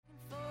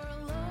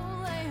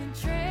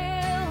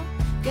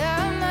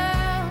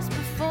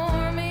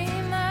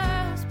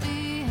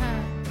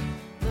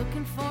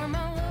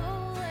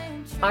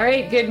All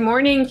right, good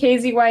morning,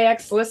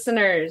 KZYX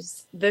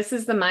listeners. This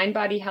is the Mind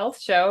Body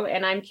Health Show,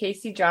 and I'm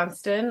Casey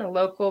Johnston, a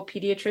local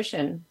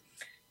pediatrician.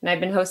 And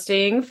I've been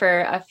hosting for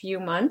a few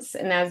months.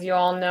 And as you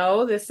all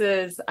know, this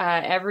is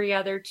every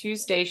other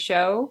Tuesday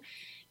show.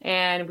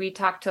 And we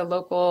talk to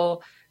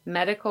local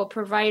medical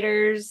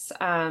providers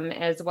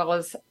as well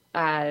as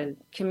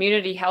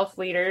community health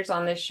leaders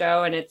on this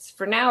show. And it's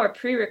for now a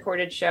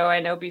pre-recorded show.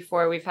 I know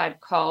before we've had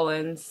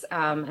call-ins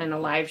and a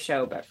live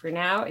show, but for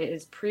now it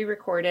is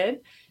pre-recorded.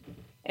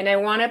 And I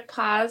want to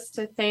pause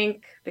to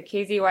thank the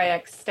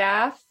KZYX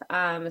staff,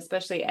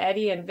 especially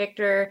Eddie and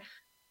Victor,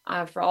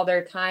 for all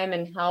their time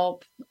and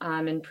help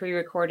in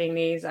pre-recording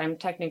these. I'm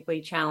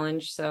technically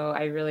challenged, so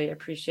I really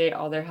appreciate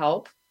all their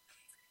help.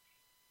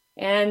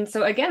 And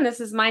so again, this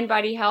is Mind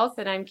Body Health,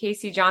 and I'm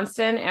Casey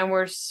Johnston, and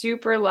we're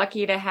super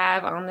lucky to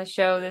have on the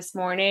show this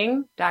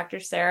morning Dr.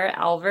 Sarah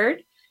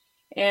Alvord.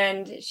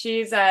 And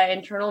she's an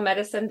internal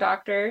medicine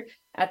doctor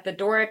at the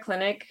Dora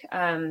clinic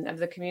of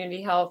the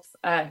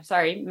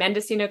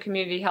Mendocino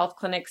Community Health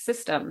Clinic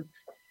system.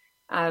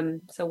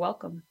 So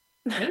welcome.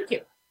 Thank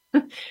you.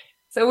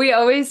 So we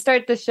always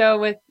start the show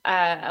with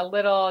a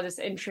little just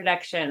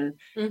introduction.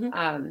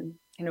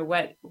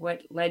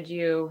 What led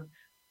you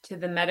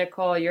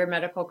to your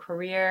medical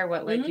career?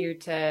 What led you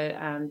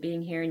to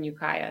being here in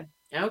Ukiah?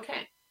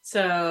 Okay.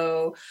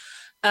 So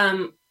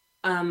some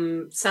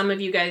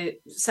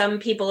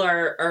people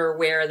are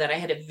aware that I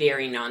had a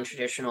very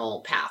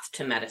non-traditional path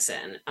to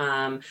medicine.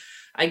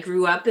 I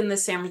grew up in the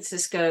San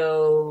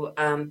Francisco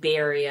Bay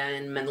Area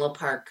in Menlo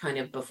Park, kind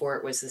of before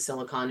it was the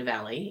Silicon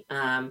Valley,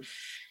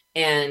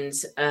 and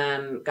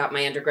got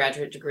my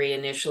undergraduate degree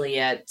initially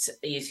at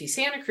UC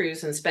Santa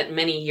Cruz and spent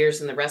many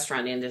years in the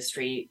restaurant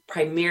industry,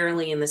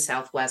 primarily in the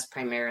Southwest,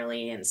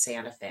 primarily in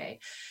Santa Fe.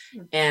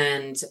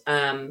 And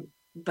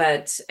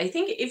but I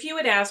think if you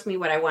had asked me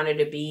what I wanted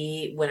to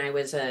be when I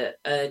was a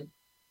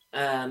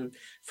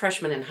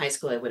freshman in high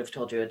school, I would have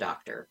told you a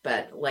doctor.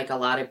 But like a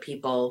lot of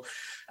people,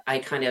 I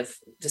kind of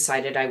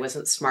decided I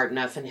wasn't smart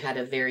enough and had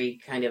a very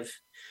kind of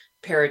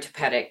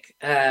peripatetic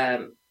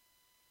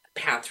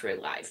path through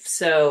life.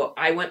 So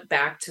I went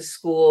back to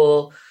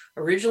school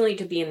originally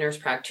to be a nurse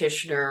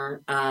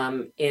practitioner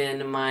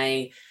in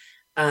my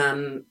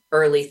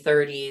early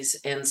 30s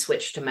and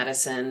switched to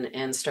medicine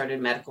and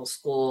started medical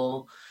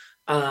school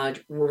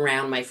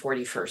around my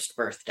 41st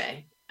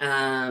birthday,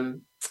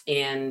 and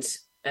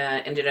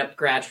ended up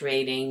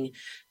graduating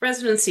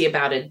residency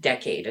about a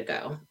decade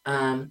ago.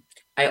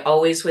 I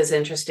always was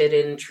interested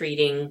in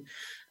treating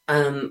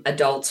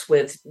adults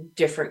with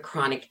different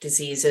chronic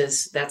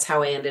diseases. That's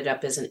how I ended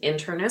up as an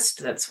internist.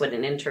 That's what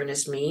an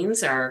internist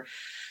means.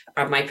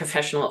 My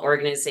professional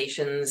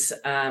organization's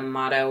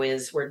motto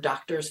is we're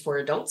doctors for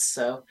adults.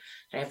 So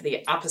I have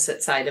the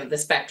opposite side of the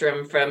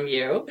spectrum from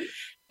you.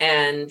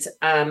 And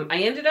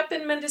I ended up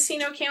in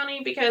Mendocino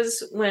County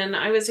because when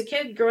I was a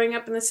kid growing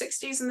up in the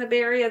 60s in the Bay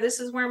Area, this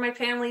is where my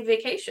family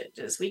vacationed.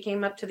 As we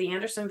came up to the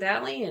Anderson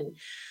Valley, and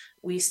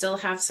we still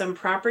have some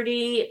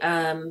property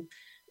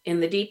in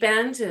the deep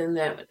end, and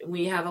that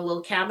we have a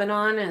little cabin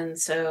on. And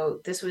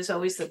so this was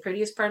always the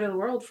prettiest part of the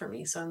world for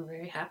me. So I'm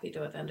very happy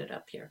to have ended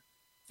up here.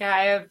 Yeah,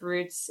 I have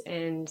roots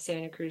in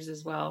Santa Cruz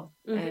as well,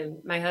 and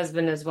my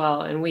husband as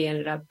well. And we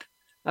ended up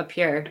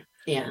here.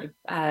 Yeah.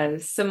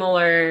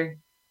 Similar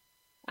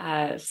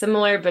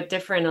but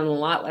different and a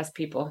lot less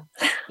people.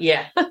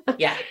 Yeah.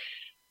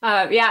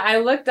 I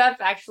looked up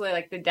actually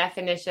like the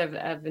definition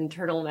of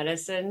internal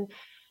medicine,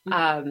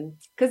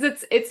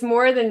 because it's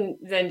more than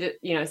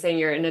saying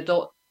you're an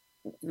adult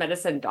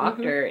medicine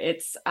doctor.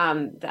 It's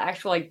the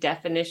actual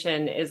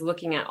definition is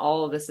looking at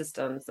all of the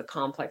systems, the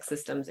complex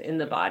systems in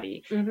the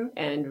body,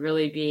 and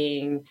really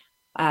being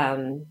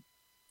an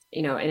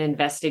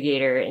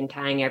investigator and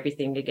tying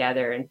everything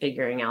together and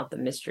figuring out the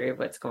mystery of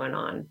what's going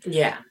on.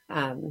 Yeah.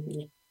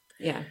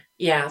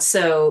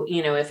 So,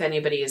 if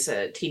anybody is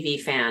a TV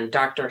fan,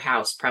 Dr.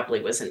 House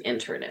probably was an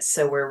internist.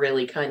 So we're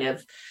really kind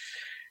of,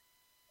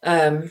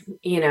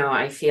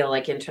 I feel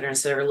like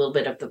internists are a little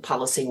bit of the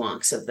policy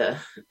wonks of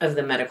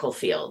the medical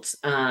field.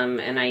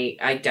 And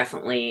I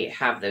definitely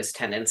have those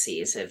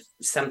tendencies. If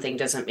something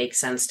doesn't make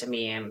sense to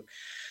me,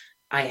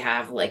 I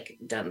have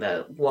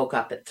woke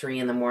up at 3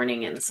 a.m.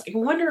 and it's like, I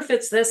wonder if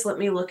it's this, let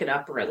me look it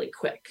up really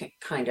quick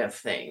kind of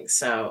thing.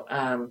 So,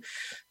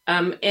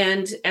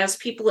 and as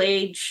people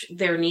age,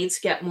 their needs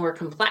get more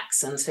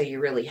complex. And so you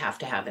really have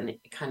to have an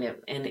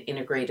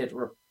integrated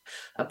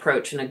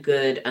approach and a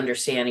good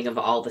understanding of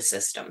all the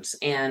systems.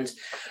 And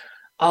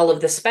all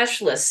of the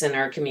specialists in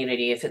our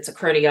community, if it's a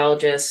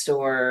cardiologist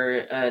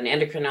or an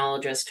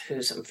endocrinologist,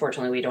 who's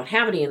unfortunately we don't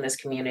have any in this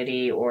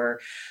community, or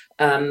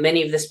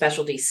many of the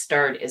specialties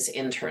start as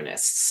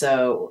internists.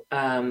 So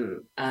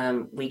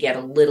we get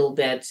a little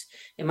bit,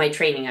 in my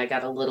training, I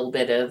got a little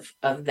bit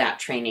of that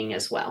training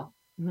as well.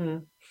 Mm-hmm.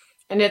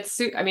 And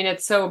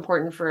it's so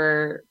important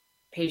for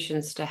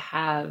patients to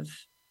have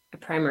a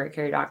primary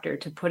care doctor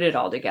to put it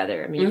all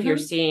together. I mean, if you're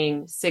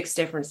seeing 6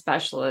 different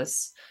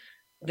specialists,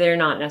 they're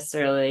not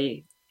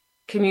necessarily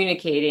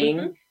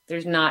communicating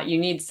there's not, you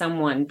need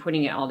someone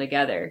putting it all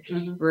together,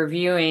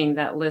 reviewing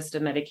that list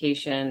of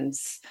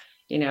medications,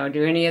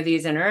 do any of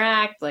these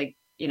interact?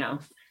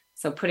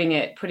 So putting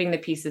the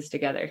pieces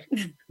together.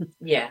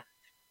 Yeah,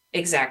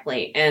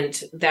 exactly. And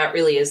that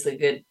really is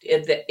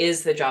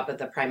the job of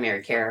the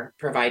primary care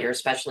provider,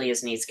 especially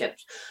as needs get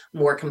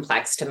more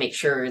complex, to make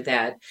sure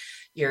that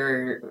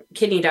your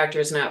kidney doctor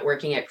is not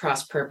working at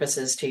cross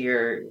purposes to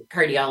your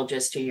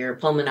cardiologist, to your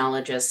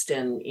pulmonologist,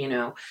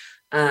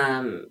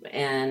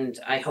 and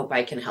I hope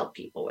I can help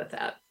people with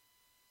that.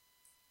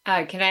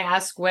 Can I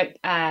ask what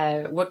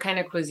kind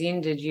of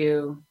cuisine did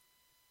you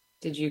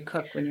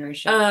cook when you were a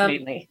chef?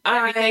 Mainly,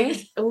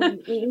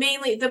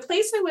 mainly the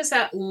place I was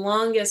at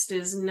longest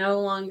is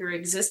no longer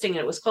existing.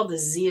 It was called the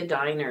Zia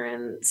Diner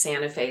in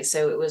Santa Fe.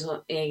 So it was,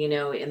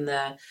 in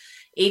the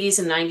 80s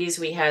and 90s,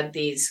 we had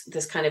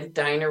this kind of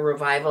diner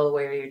revival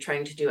where you're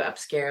trying to do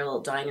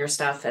upscale diner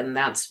stuff, and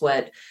that's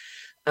what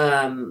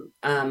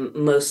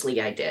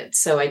mostly I did.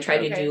 So I tried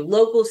to do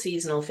local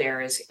seasonal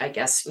fairs. I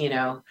guess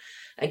a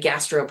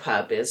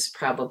gastropub is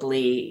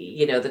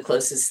probably the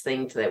closest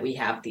thing that we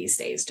have these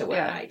days to what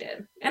I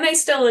did. And I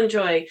still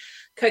enjoy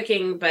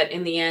cooking, but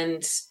in the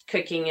end,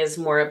 cooking is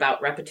more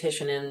about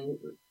repetition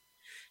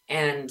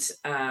and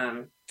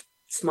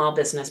small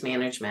business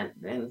management.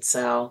 And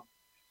so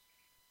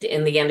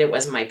in the end, it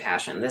wasn't my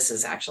passion. This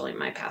is actually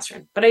my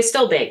passion, but I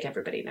still bake.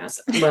 Everybody knows.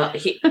 Well,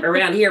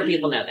 around here,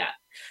 people know that.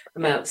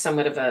 I'm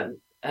somewhat of a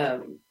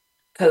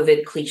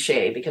COVID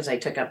cliche because I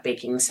took up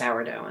baking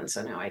sourdough, and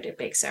so now I do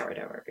bake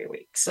sourdough every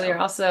week. So you're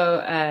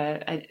also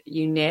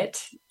you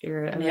knit.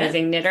 You're an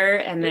amazing knitter,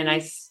 and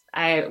then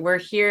we're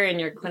here in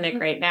your clinic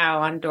right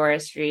now on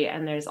Dora Street,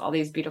 and there's all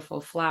these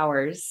beautiful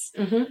flowers.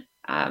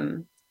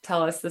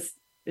 Tell us this.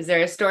 Is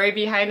there a story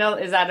behind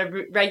it? Is that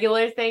a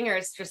regular thing, or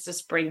it's just a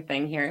spring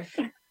thing here?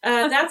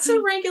 That's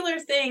a regular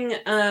thing.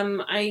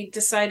 I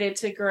decided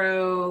to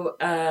grow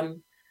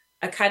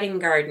a cutting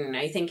garden.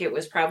 I think it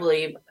was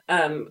probably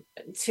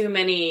too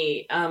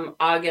many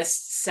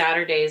August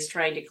Saturdays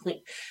trying to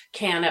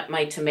can up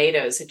my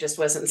tomatoes. It just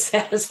wasn't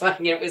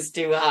satisfying. It was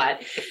too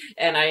hot.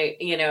 And I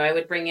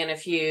would bring in a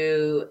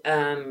few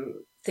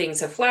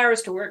things of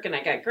flowers to work, and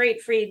I got great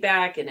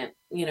feedback, and it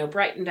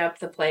brightened up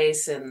the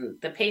place,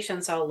 and the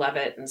patients all love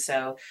it. And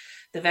so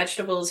the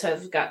vegetables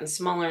have gotten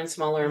smaller and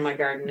smaller in my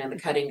garden, and the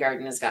cutting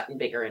garden has gotten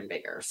bigger and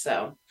bigger.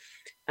 So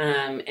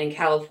and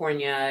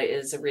California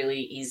is a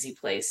really easy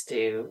place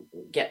to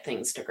get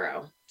things to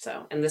grow.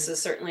 So, and this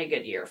is certainly a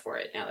good year for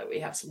it now that we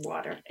have some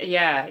water.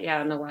 Yeah,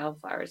 and the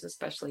wildflowers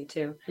especially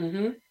too.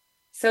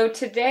 So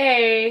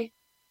today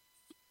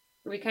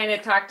we kind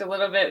of talked a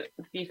little bit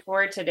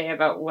before today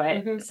about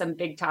what some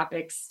big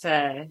topics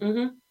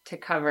to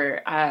cover.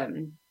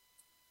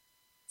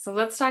 So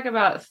let's talk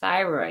about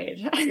thyroid.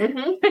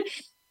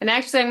 And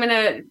actually,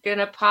 I'm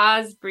gonna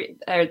pause,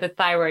 or the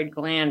thyroid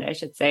gland, I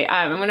should say.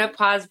 I'm gonna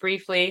pause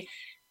briefly.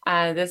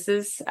 This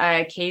is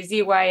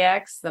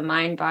KZYX, the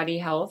Mind Body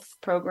Health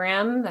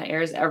program that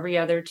airs every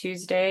other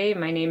Tuesday.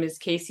 My name is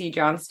Casey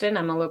Johnston.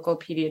 I'm a local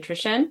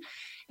pediatrician,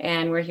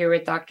 and we're here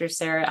with Dr.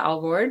 Sarah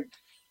Alvord.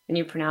 And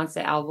you pronounce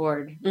it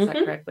Alvord, is that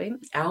correctly?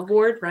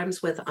 Alvord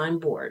rhymes with I'm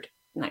bored.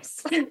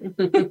 Nice.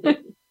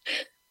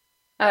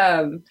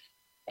 And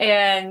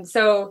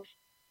so,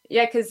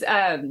 because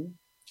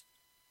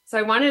so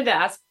I wanted to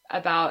ask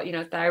about,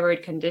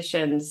 thyroid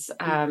conditions.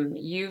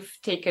 You've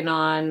taken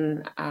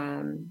on,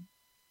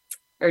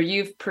 or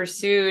you've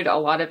pursued a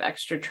lot of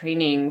extra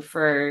training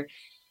for,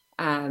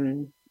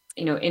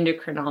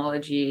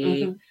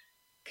 endocrinology,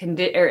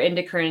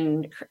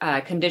 endocrine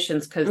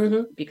conditions,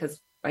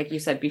 because like you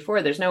said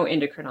before, there's no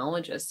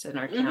endocrinologist in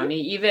our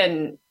county.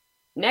 Even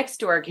next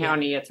to our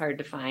county, it's hard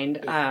to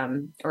find,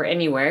 or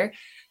anywhere.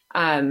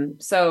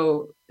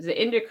 So the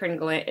endocrine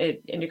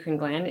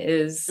gland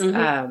is,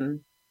 the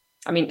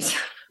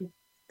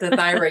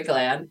thyroid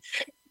gland.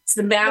 It's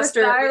the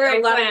master. A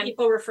lot of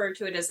people refer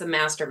to it as the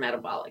master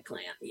metabolic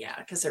gland. Yeah,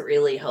 because it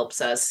really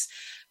helps us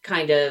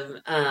kind of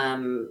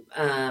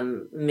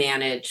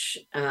manage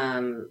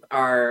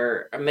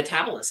our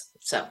metabolism.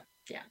 So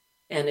yeah,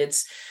 and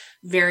it's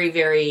very,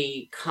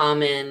 very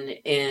common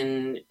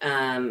in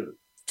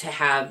to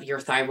have your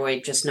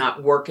thyroid just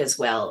not work as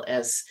well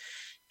as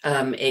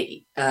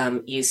it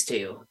used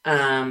to.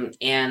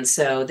 And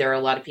so there are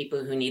a lot of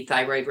people who need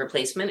thyroid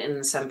replacement,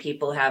 and some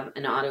people have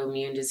an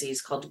autoimmune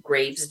disease called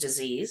Graves'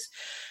 disease,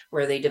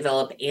 where they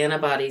develop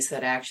antibodies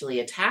that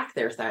actually attack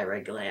their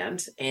thyroid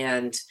gland,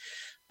 and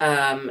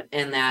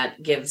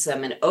that gives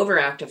them an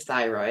overactive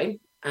thyroid,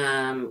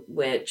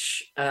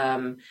 which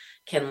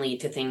can lead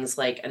to things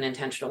like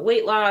unintentional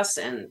weight loss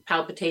and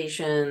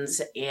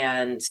palpitations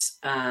and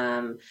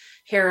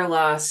hair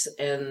loss.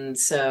 And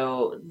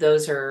so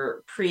those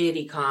are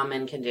pretty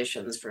common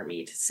conditions for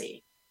me to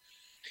see.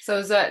 So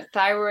is that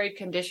thyroid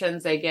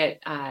conditions, they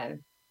get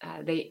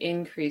they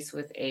increase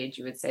with age,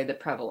 you would say, the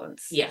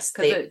prevalence? Yes.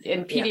 Because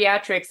in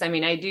pediatrics,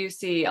 I do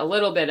see a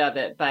little bit of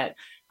it, but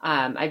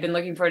I've been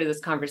looking forward to this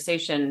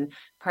conversation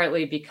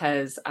partly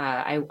because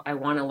I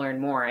want to learn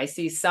more. I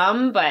see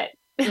some, but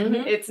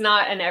it's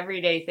not an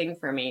everyday thing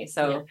for me.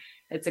 So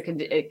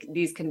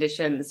these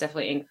conditions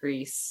definitely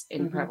increase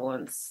in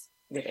prevalence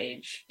with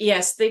age.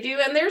 Yes, they do.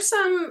 And there's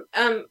some,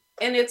 and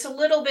it's a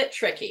little bit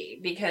tricky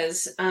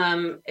because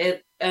when,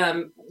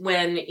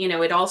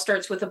 it all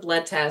starts with a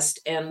blood test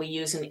and we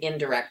use an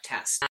indirect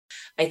test,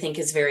 I think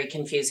is very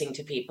confusing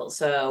to people.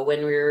 So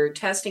when we're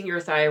testing your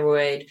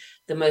thyroid,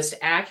 the most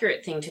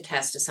accurate thing to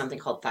test is something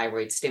called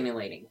thyroid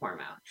stimulating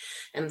hormone.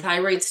 And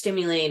thyroid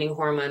stimulating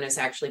hormone is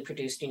actually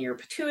produced in your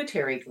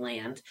pituitary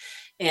gland.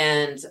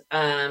 And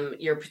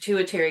your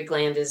pituitary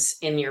gland is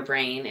in your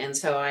brain. And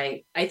so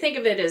I think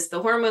of it as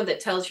the hormone that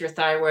tells your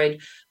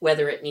thyroid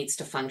whether it needs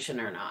to function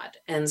or not.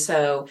 And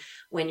so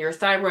when your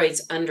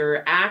thyroid's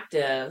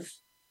underactive,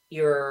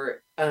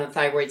 your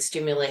thyroid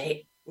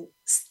stimulating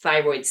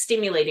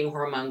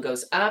hormone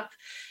goes up.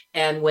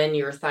 And when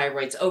your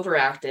thyroid's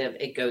overactive,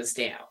 it goes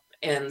down.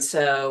 And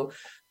so,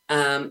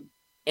 and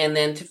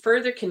then to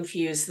further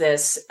confuse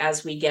this,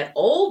 as we get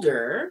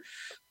older,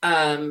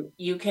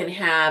 you can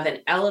have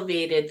an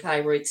elevated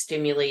thyroid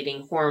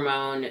stimulating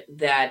hormone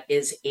that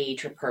is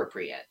age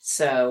appropriate.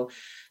 So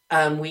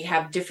we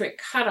have different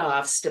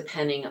cutoffs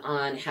depending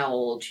on how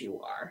old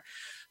you are.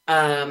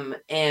 So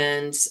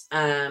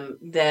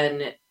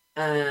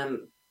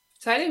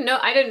I didn't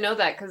know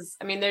that, because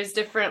I mean, there's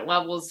different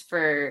levels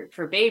for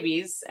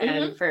babies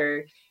and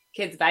for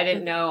kids, but I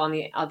didn't know on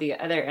the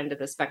other end of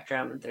the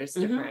spectrum there's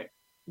different.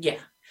 Yeah,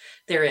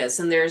 there is.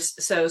 And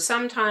so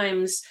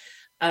sometimes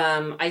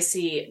I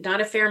see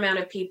not a fair amount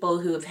of people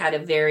who have had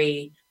a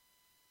very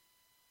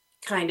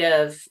kind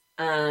of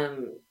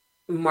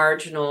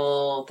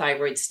marginal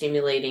thyroid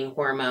stimulating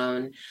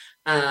hormone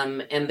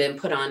and been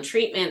put on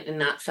treatment and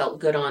not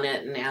felt good on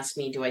it and asked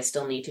me, do I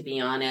still need to be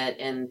on it?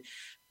 And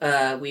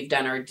we've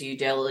done our due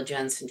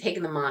diligence and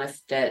taken them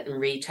off it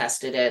and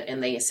retested it,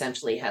 and they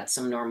essentially had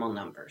some normal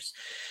numbers.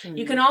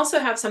 You can also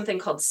have something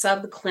called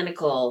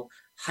subclinical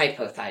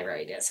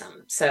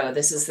hypothyroidism. So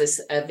this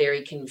is a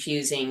very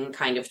confusing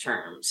kind of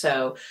term.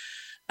 So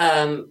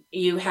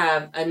you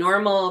have a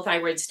normal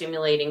thyroid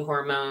stimulating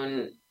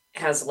hormone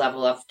has a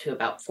level up to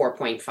about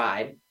 4.5.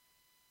 I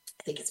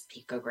think it's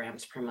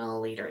picograms per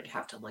milliliter. I'd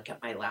have to look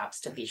at my labs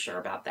to be sure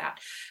about that.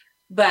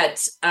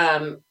 But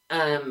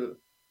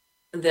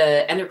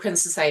the Endocrine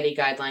Society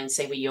guidelines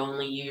say we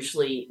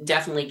only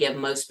definitely give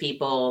most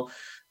people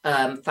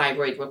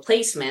thyroid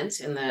replacement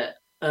in the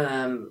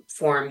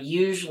form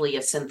usually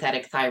of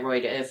synthetic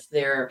thyroid if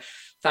their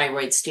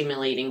thyroid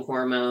stimulating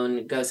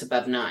hormone goes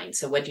above 9.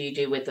 So what do you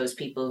do with those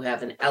people who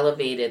have an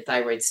elevated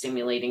thyroid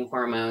stimulating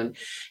hormone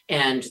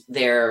and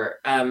they're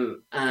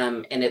and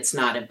it's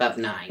not above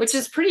 9? Which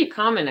is pretty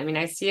common. I mean,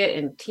 I see it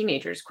in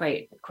teenagers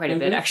quite a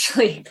bit,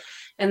 actually.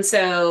 And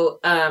so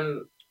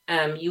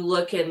you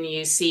look and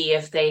you see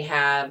if they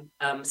have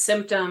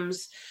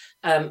symptoms.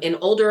 In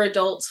older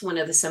adults, one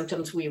of the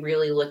symptoms we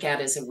really look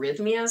at is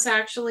arrhythmias,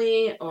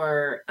 actually,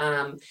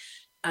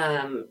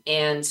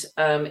 and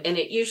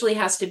it usually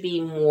has to be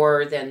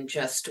more than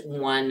just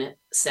one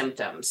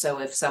symptom. So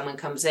if someone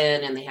comes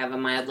in and they have a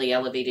mildly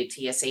elevated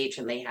TSH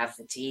and they have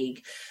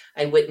fatigue,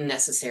 I wouldn't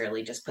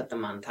necessarily just put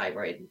them on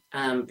thyroid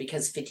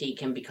because fatigue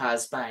can be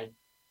caused by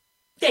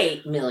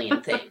 8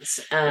 million things,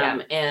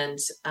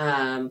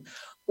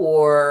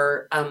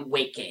 or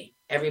weight gain.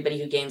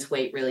 Everybody who gains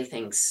weight really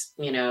thinks,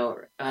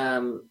 or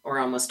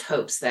almost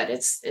hopes that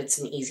it's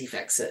an easy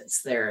fix.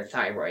 It's their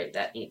thyroid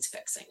that needs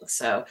fixing.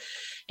 So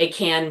it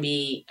can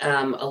be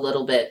a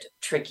little bit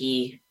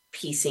tricky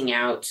piecing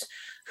out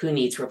who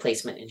needs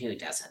replacement and who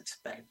doesn't.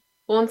 But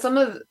and some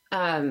of,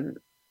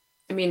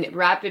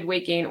 rapid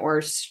weight gain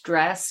or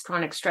stress,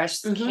 chronic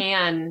stress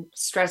can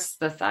stress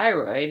the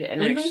thyroid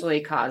and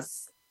actually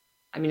cause.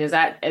 Is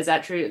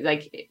that true?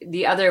 Like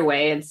the other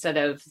way, instead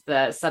of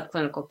the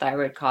subclinical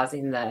thyroid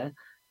causing the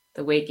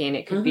weight gain,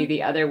 it could be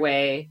the other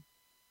way,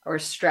 or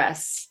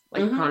stress,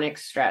 like chronic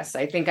stress.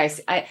 I think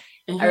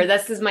or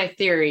this is my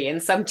theory. In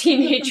some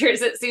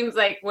teenagers, it seems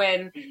like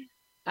when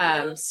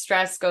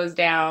stress goes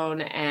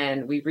down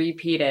and we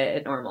repeat it,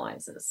 it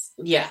normalizes.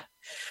 Yeah.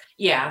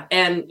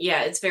 And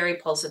it's very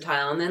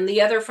pulsatile. And then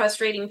the other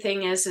frustrating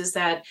thing is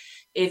that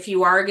if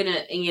you are going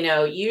to,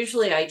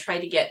 usually I try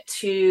to get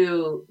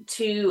two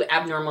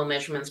abnormal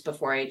measurements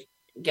before I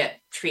get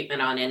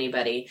treatment on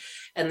anybody.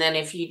 And then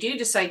if you do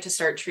decide to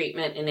start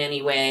treatment in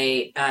any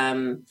way,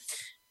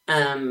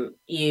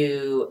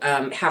 you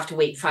have to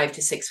wait 5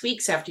 to 6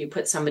 weeks after you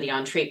put somebody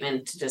on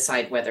treatment to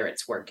decide whether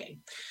it's working.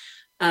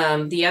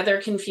 The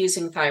other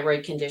confusing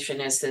thyroid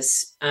condition is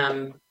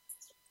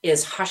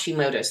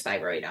Hashimoto's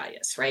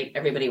thyroiditis, right?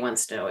 Everybody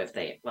wants to know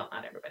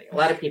not everybody. A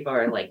lot of people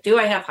are like, do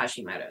I have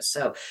Hashimoto's?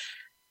 So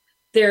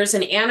there's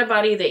an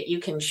antibody that you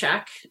can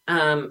check.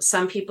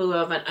 Some people who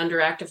have an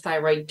underactive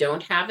thyroid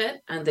don't have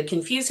it. And the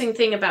confusing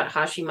thing about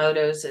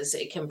Hashimoto's is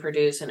it can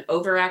produce an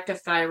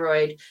overactive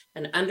thyroid,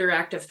 an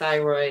underactive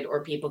thyroid,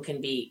 or people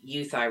can be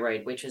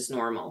euthyroid, which is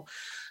normal.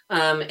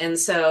 And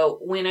so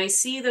when I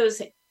see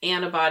those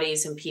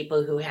antibodies in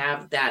people who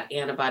have that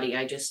antibody,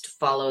 I just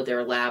follow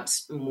their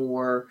labs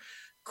more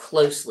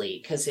closely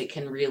because it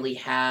can really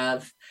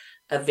have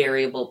a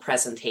variable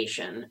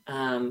presentation.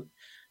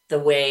 the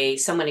way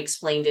someone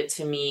explained it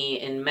to me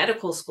in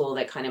medical school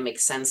that kind of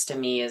makes sense to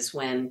me is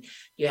when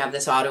you have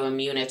this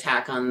autoimmune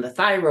attack on the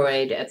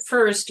thyroid, at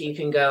first you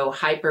can go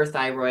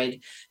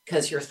hyperthyroid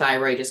because your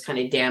thyroid is kind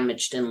of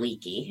damaged and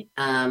leaky.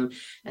 And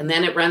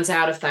then it runs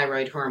out of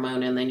thyroid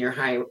hormone, and then your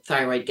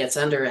thyroid gets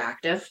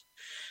underactive.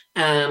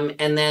 And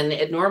then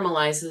it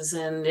normalizes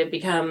and it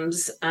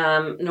becomes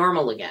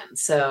normal again.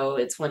 So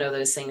it's one of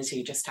those things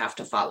you just have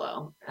to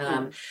follow.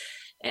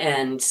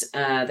 And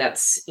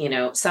that's,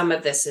 some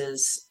of this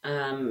is,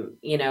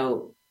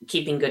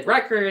 keeping good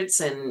records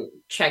and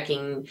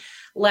checking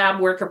lab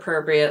work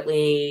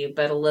appropriately.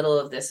 But a little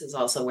of this is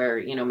also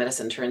where,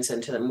 medicine turns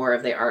into more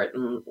of the art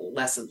and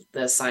less of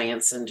the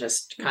science, and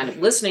just kind of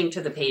listening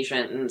to the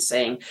patient and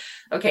saying,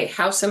 okay,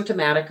 how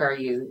symptomatic are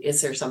you?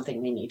 Is there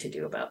something we need to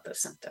do about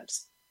those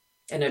symptoms?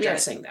 And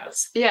addressing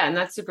those. Yeah, and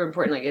that's super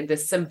important, like the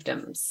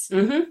symptoms.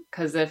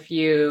 Because if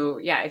you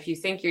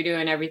think you're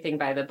doing everything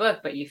by the book,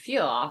 but you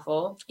feel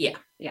awful, you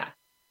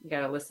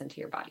got to listen to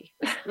your body.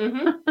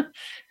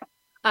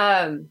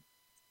 And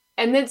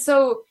then,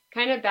 so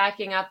kind of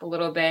backing up a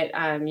little bit,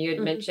 you had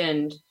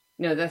mentioned,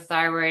 the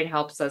thyroid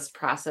helps us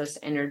process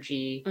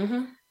energy.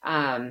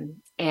 And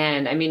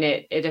I mean,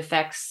 it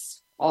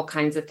affects all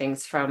kinds of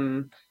things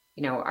from,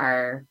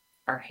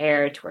 our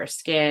hair to our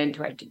skin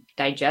to our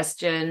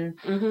digestion.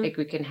 Like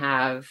we can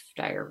have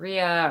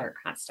diarrhea or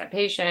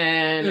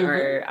constipation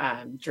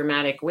or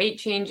dramatic weight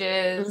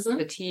changes,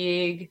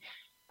 fatigue.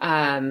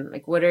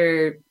 Like what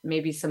are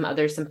maybe some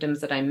other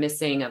symptoms that I'm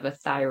missing of a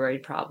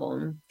thyroid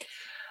problem?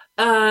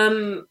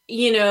 I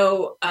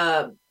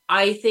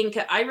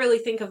really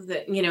think of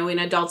in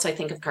adults, I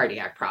think of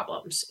cardiac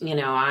problems.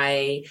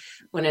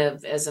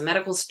 As a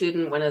medical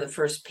student, one of the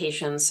first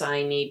patients I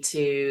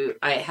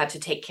had to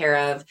take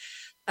care of,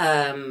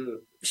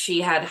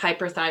 she had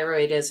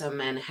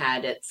hyperthyroidism and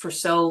had it for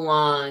so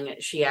long.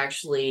 She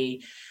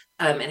actually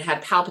and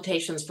had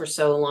palpitations for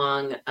so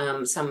long.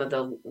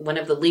 One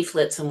of the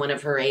leaflets in one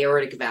of her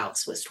aortic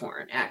valves was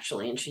torn,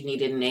 actually, and she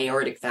needed an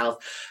aortic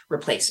valve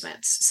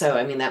replacement. So,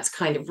 I mean, that's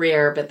kind of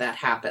rare, but that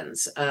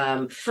happens.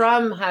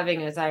 From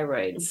having a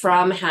thyroid.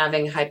 From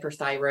having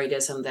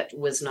hyperthyroidism that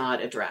was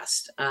not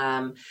addressed.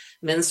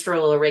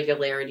 Menstrual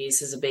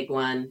irregularities is a big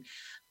one.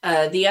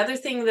 The other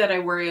thing that I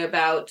worry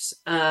about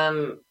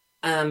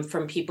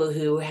from people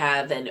who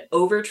have an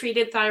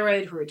overtreated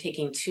thyroid, who are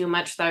taking too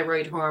much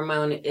thyroid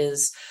hormone,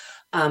 is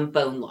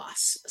bone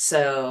loss.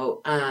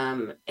 So,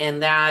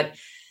 and that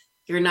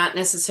you're not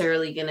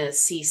necessarily going to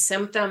see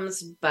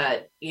symptoms,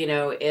 but,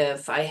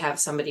 if I have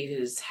somebody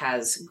who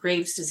has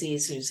Graves'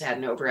 disease, who's had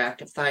an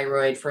overactive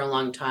thyroid for a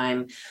long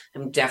time,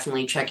 I'm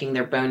definitely checking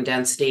their bone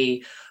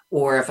density.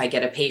 Or if I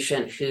get a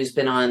patient who's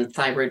been on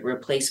thyroid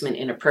replacement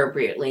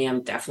inappropriately,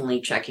 I'm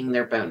definitely checking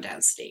their bone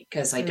density,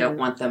 because I don't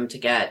want them to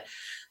get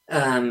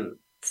a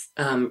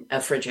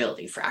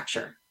fragility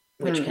fracture,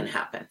 which can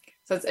happen.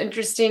 So it's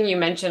interesting you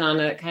mentioned, on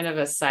a kind of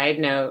a side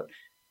note,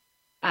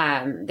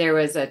 there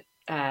was a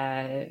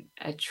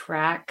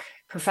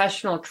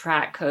professional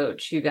track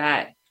coach who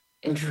got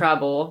in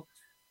trouble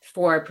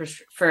for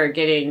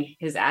getting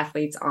his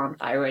athletes on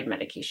thyroid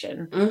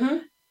medication.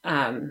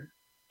 I'm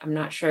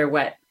not sure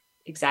what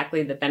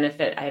exactly the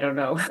benefit, I don't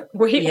know,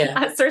 weight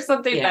loss or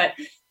something, but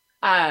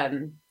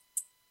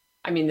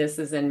I mean, this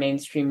is in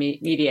mainstream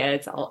media,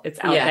 it's out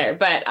there,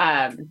 but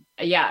I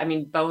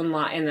mean, bone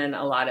loss, and then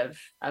a lot of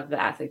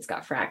the athletes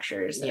got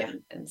fractures,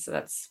 and so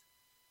that's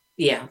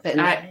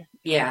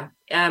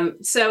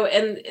so,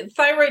 and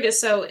thyroid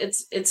is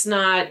it's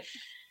not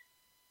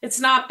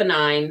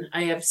benign.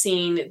 I have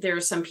seen there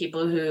are some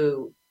people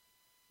who,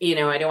 I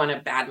don't want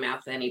to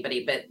badmouth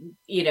anybody, but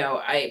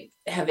I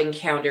have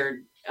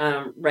encountered,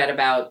 read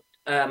about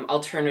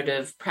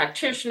alternative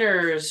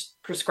practitioners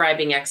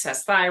prescribing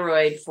excess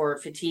thyroid for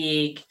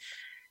fatigue.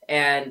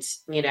 And,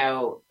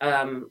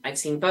 I've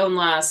seen bone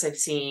loss. I've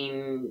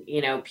seen,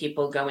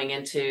 people going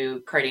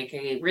into cardiac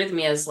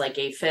arrhythmias like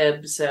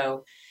AFib.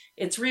 So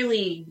it's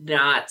really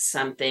not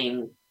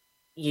something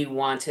you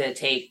want to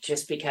take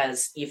just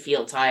because you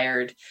feel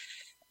tired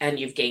and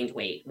you've gained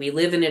weight. We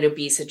live in an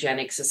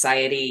obesogenic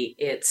society.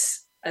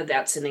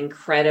 That's an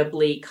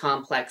incredibly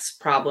complex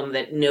problem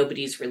that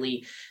nobody's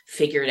really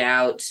figured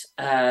out.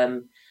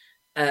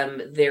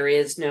 There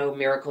is no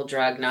miracle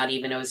drug, not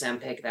even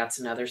Ozempic. That's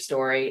another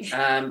story.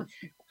 I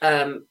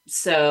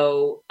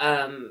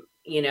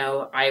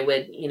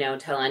would,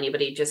 tell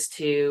anybody just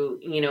to,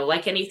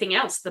 like anything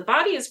else, the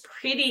body is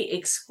pretty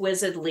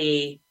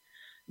exquisitely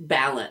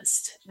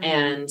balanced,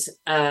 and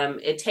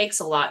it takes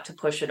a lot to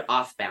push it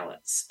off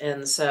balance.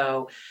 And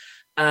so,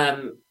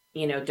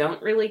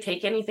 don't really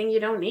take anything you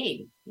don't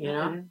need,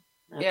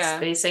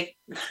 That's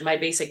my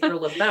basic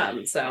rule of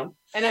thumb. So,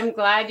 and I'm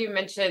glad you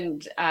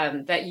mentioned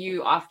that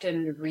you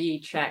often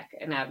recheck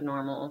an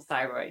abnormal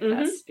thyroid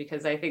test,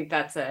 because I think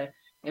that's a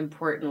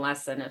important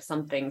lesson if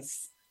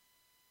something's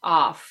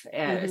off,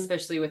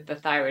 especially with the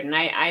thyroid. And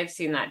I've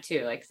seen that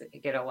too, like you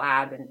get a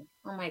lab and,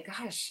 oh my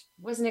gosh,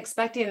 wasn't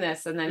expecting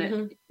this, and then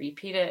it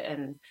repeat it,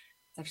 and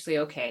it's actually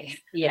okay.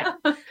 Yeah.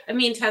 I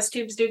mean, test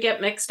tubes do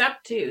get mixed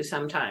up too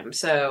sometimes.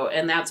 So,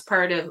 and that's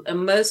part of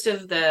most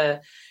of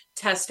the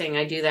testing.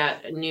 I do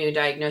that new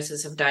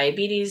diagnosis of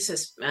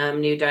diabetes,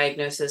 new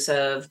diagnosis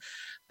of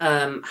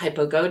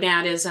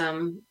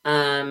hypogonadism,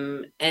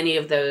 any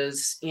of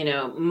those,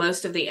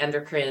 most of the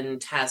endocrine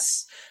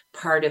tests,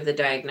 part of the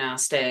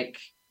diagnostic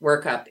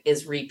workup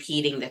is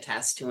repeating the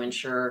test to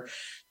ensure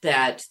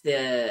that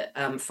the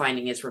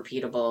finding is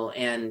repeatable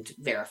and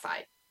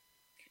verified.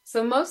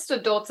 So most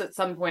adults at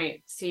some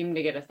point seem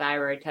to get a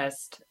thyroid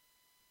test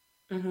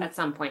at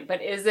some point,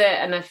 but is it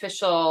an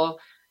official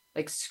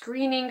like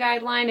screening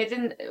guideline? It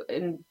didn't,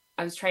 and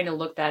I was trying to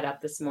look that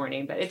up this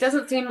morning, but it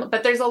doesn't seem,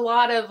 but there's a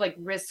lot of like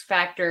risk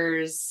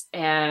factors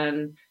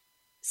and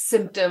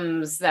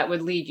symptoms that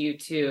would lead you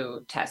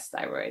to test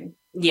thyroid.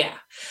 Yeah.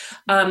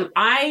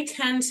 I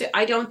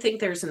don't think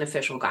there's an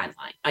official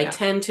guideline. I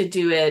tend to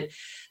do it,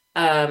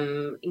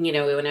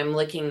 when I'm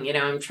looking,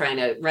 I'm trying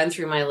to run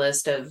through my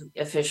list of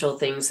official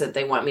things that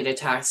they want me to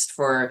test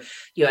for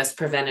U.S.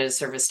 Preventative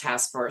Service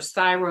Task Force.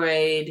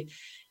 Thyroid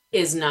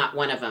is not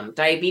one of them.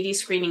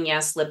 Diabetes screening,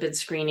 yes. Lipid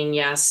screening,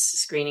 yes.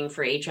 Screening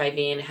for HIV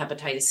and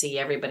hepatitis C,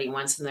 everybody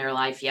once in their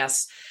life,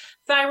 yes.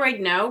 Thyroid,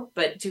 no.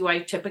 But do I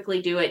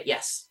typically do it?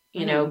 Yes.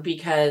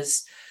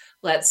 Because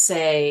let's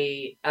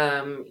say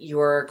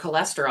your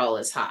cholesterol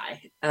is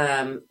high.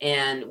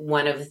 And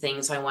one of the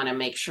things I want to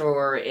make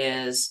sure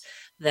is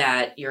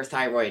that your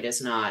thyroid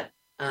is not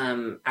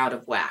out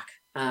of whack.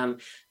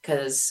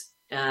 Because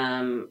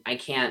I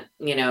can't,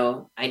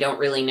 I don't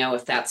really know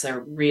if that's a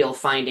real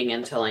finding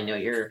until I know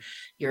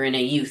you're in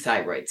a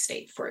euthyroid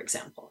state, for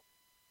example.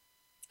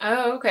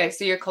 Oh, okay.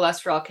 So your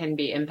cholesterol can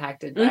be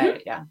impacted by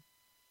it. Yeah.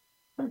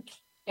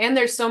 And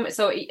there's so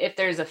if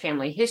there's a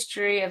family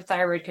history of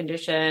thyroid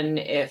condition,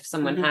 if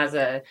someone has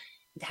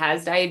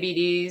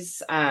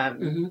diabetes,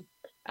 type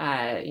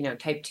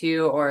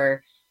 2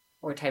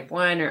 or type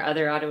 1 or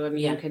other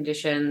autoimmune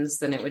conditions,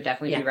 then it would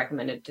definitely be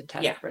recommended to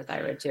test for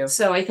thyroid too.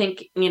 So I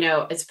think,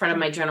 it's part of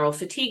my general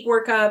fatigue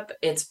workup.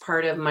 It's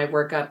part of my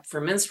workup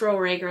for menstrual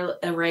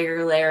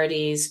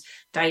irregularities,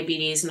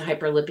 diabetes and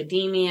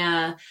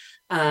hyperlipidemia,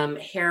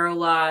 hair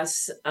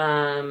loss,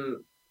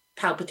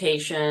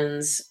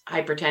 palpitations,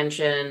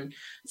 hypertension.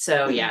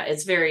 So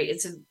it's a very.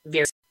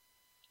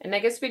 And I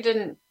guess we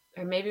didn't,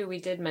 or maybe we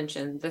did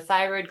mention the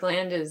thyroid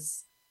gland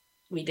is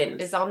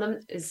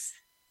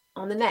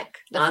on the neck,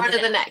 the front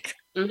of the neck.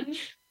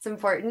 It's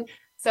important.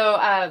 So,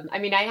 I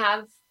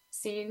have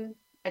seen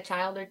a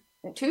child or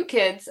two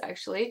kids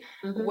actually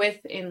with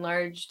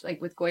enlarged,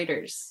 like with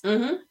goiters.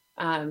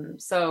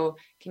 So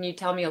can you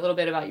tell me a little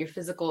bit about your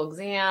physical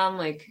exam,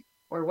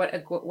 or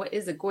what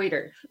is a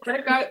goiter?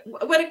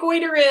 What a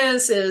goiter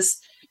is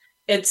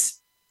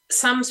it's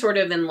some sort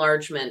of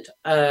enlargement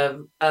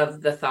of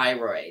the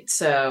thyroid.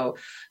 So,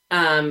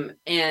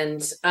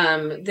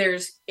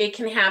 it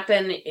can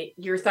happen.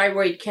 Your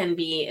thyroid can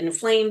be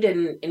inflamed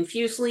and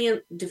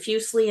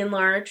diffusely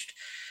enlarged.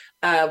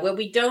 What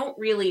we don't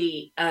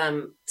really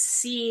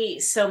see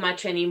so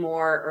much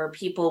anymore are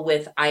people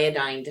with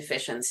iodine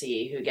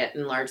deficiency who get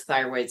enlarged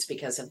thyroids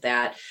because of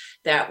that.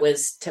 That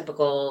was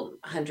typical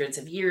hundreds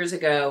of years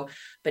ago,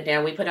 but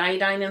now we put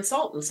iodine in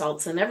salt and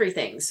salts in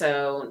everything.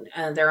 So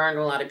there aren't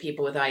a lot of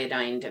people with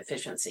iodine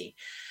deficiency.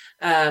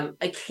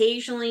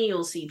 Occasionally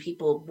you'll see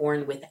people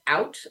born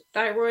without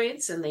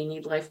thyroids and they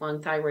need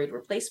lifelong thyroid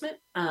replacement.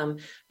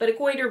 But a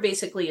goiter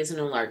basically is an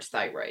enlarged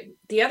thyroid.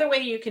 The other way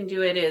you can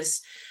do it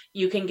is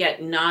you can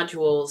get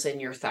nodules in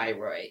your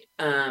thyroid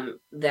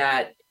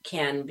that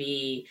can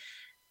be,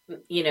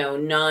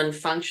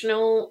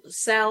 non-functional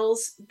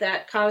cells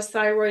that cause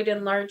thyroid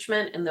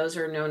enlargement, and those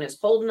are known as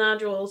cold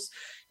nodules.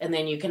 And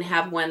then you can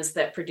have ones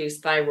that produce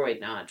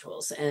thyroid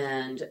nodules,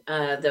 and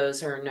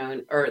those are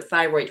known, or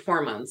thyroid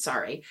hormones,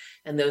 sorry,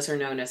 and those are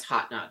known as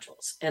hot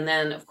nodules. And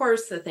then, of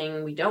course, the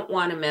thing we don't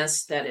want to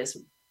miss that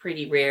is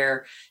pretty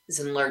rare is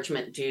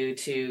enlargement due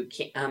to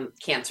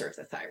cancer of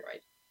the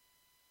thyroid.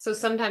 So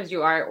sometimes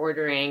you are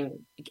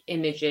ordering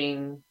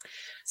imaging.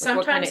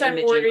 Sometimes I'm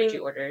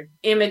ordering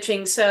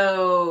imaging.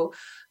 So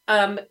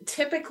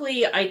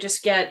typically I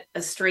just get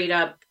a straight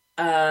up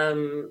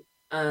ultrasound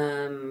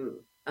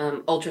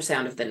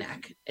of the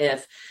neck.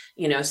 If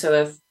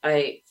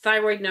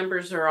thyroid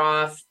numbers are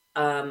off,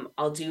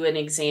 I'll do an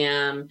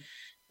exam,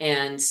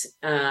 and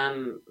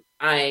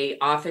I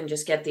often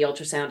just get the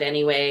ultrasound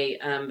anyway,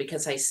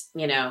 because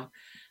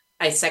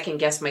I second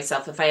guess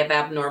myself. If I have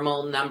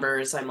abnormal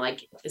numbers, I'm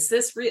like, is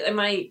this real?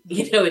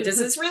 Does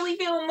this really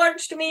feel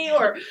enlarged to me?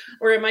 Or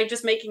am I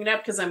just making it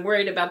up because I'm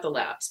worried about the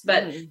labs?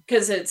 But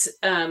because it's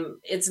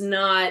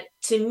not,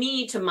 to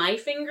me, to my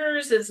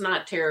fingers, it's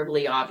not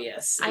terribly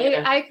obvious.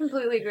 I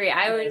completely agree.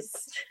 I was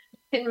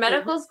in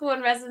medical school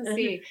and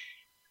residency.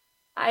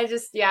 I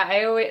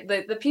always,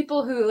 the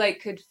people who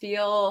could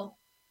feel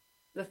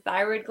the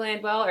thyroid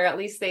gland well, or at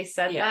least they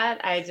said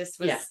that, I just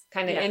was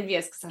kind of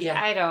envious because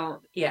I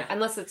don't,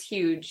 unless it's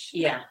huge.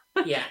 It's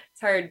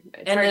hard.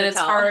 It's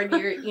hard.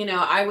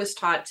 I was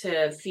taught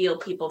to feel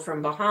people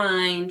from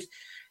behind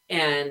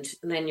and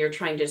then you're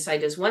trying to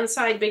decide, is one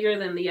side bigger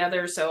than the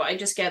other? So I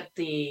just get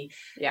a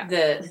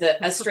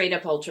straight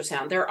up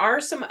ultrasound. There are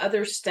some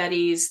other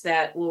studies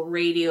that will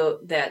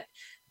that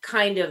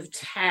kind of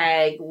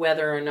tag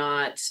whether or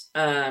not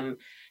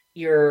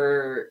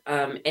your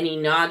any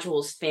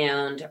nodules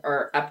found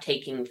are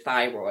uptaking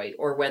thyroid,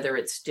 or whether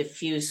it's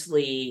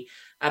diffusely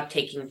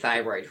uptaking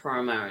thyroid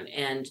hormone.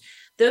 And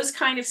those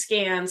kind of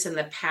scans in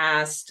the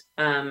past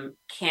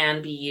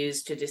can be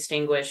used to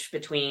distinguish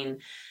between,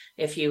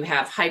 if you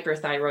have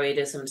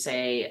hyperthyroidism,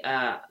 say,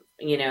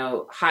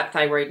 hot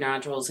thyroid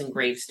nodules and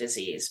Graves'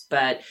 disease.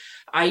 But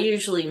I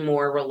usually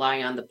more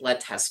rely on the blood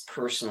test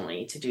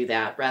personally to do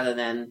that, rather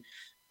than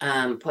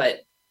have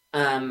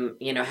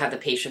the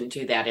patient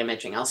do that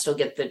imaging. I'll still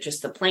get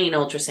just the plain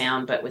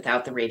ultrasound, but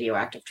without the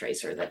radioactive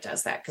tracer that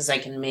does that, because I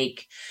can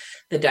make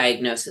the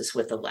diagnosis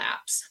with the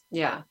labs.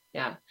 Yeah.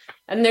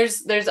 And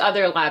there's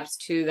other labs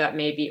too that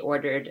may be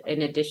ordered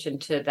in addition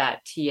to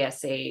that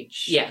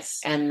TSH. Yes.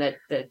 And like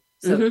the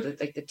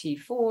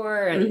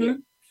T4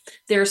 and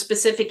there are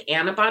specific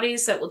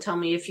antibodies that will tell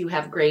me if you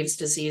have Graves'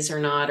 disease or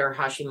not, or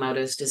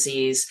Hashimoto's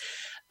disease.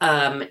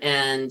 Then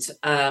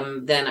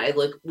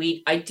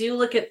I do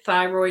look at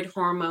thyroid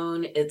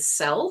hormone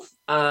itself.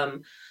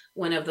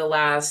 One of the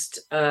last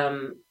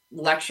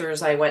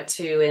lectures I went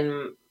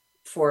to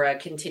for a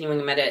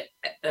continuing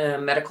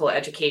medical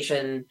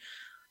education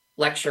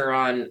lecture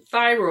on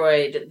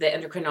thyroid, the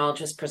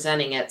endocrinologist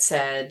presenting it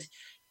said,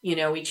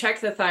 we check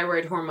the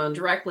thyroid hormone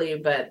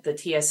directly, but the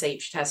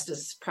TSH test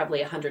is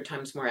probably 100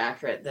 times more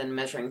accurate than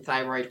measuring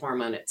thyroid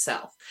hormone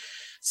itself.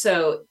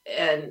 So,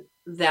 and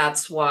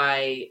that's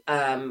why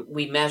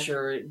we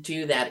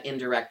do that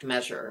indirect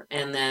measure.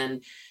 And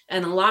a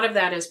lot of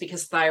that is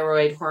because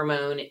thyroid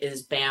hormone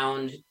is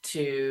bound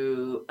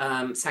to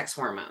sex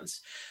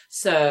hormones.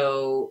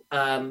 So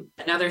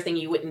another thing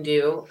you wouldn't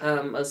do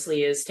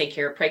mostly is take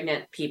care of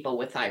pregnant people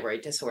with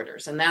thyroid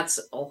disorders. And that's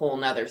a whole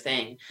nother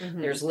thing.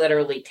 There's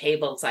literally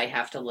tables I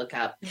have to look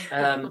up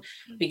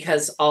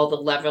because all the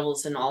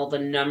levels and all the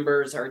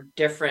numbers are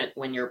different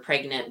when you're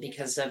pregnant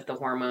because of the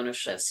hormonal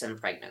shifts in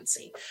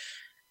pregnancy.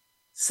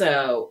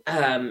 So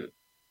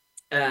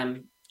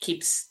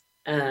keeps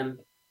the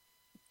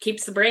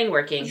brain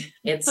working.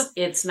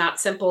 It's not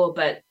simple,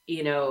 but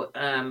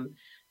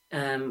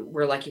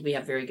we're lucky we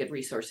have very good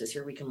resources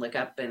here we can look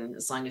up, and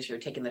as long as you're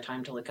taking the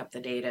time to look up the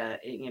data,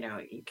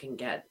 you can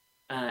get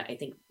I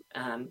think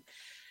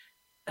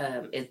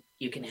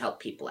you can help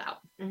people out.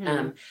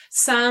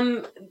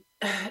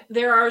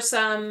 There are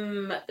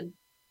some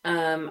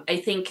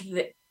I think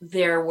that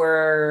there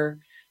were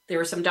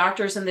some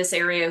doctors in this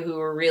area who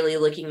were really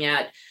looking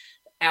at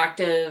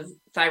active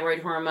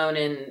thyroid hormone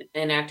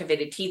and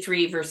activated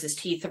T3 versus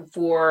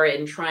T4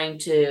 and trying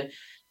to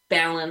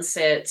balance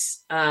it.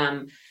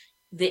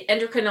 The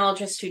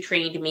endocrinologist who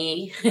trained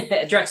me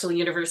at Drexel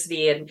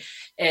University and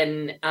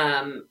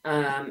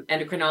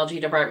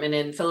endocrinology department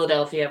in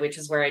Philadelphia, which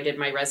is where I did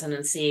my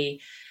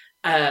residency,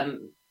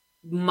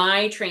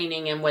 my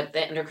training and what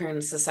the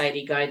Endocrine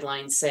Society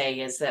guidelines say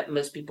is that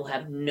most people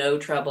have no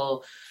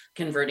trouble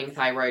converting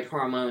thyroid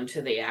hormone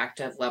to the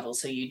active level.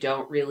 So you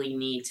don't really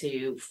need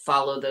to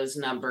follow those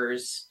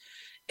numbers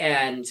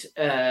and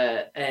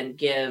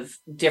give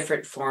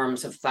different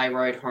forms of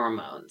thyroid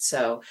hormone.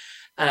 So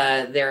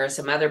there are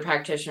some other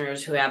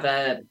practitioners who have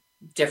a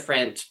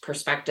different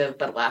perspective,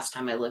 but last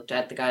time I looked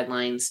at the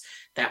guidelines,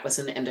 that was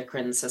an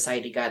Endocrine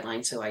Society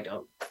guideline. So I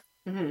don't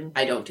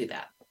do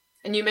that.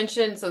 And you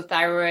mentioned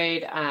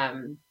thyroid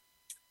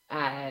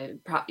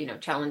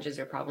challenges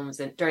or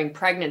problems during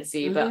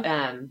pregnancy, but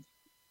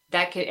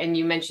that could, and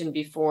you mentioned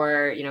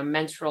before,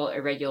 menstrual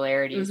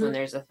irregularities when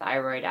there's a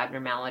thyroid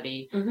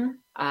abnormality.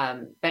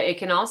 But it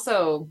can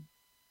also,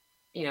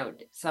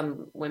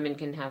 some women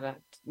can have a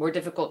more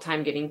difficult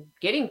time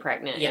getting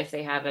pregnant if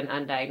they have an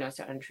undiagnosed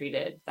or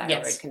untreated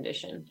thyroid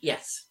condition.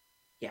 Yes,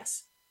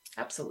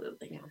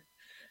 absolutely.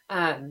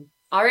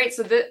 All right.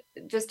 So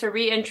just to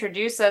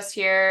reintroduce us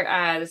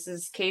here, this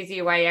is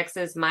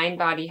KZYX's Mind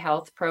Body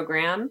Health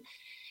program.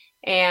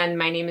 And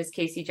my name is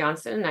Casey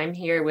Johnston, and I'm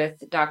here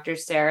with Dr.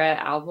 Sarah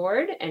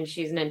Alvord, and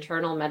she's an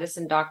internal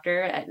medicine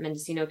doctor at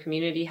Mendocino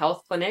Community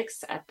Health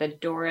Clinics at the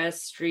Dora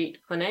Street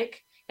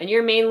Clinic. And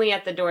you're mainly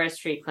at the Dora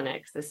Street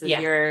Clinics. This is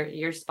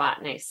your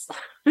spot. Nice.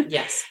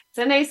 Yes. It's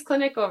a nice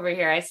clinic over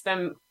here. I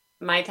spend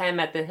my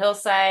time at the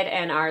Hillside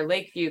and our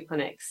Lakeview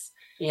clinics.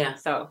 Yeah.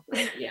 So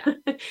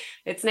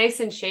it's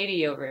nice and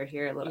shady over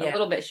here, a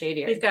little bit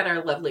shadier. We've got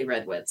our lovely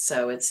redwoods,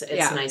 so it's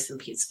nice and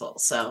peaceful.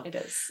 So it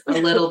is a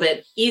little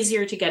bit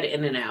easier to get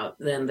in and out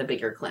than the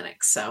bigger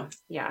clinics. So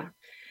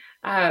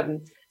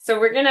so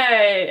we're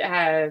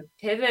gonna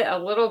pivot a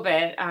little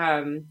bit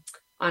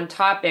on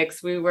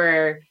topics. We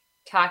were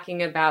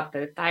talking about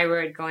the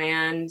thyroid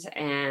gland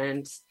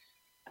and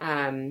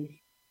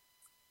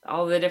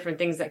all the different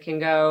things that can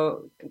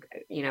go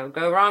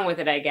wrong with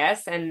it, I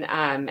guess,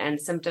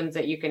 and symptoms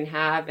that you can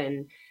have.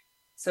 And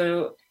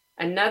so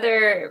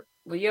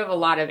you have a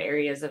lot of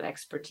areas of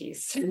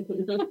expertise,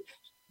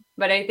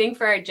 But I think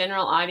for our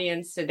general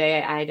audience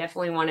today, I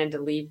definitely wanted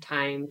to leave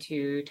time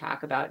to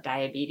talk about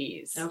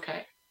diabetes.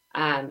 Okay.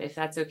 If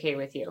that's okay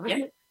with you.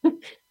 Yeah.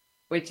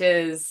 Which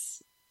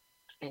is,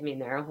 I mean,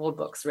 there are whole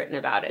books written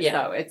about it. Yeah.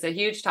 So it's a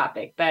huge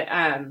topic. But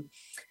and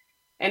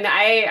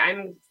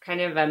I'm kind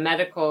of a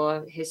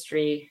medical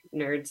history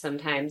nerd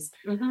sometimes.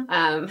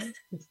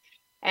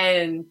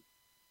 And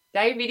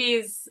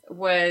diabetes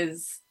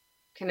was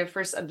kind of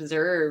first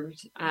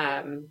observed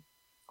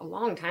a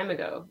long time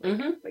ago.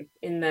 Like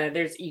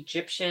there's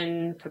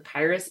Egyptian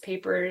papyrus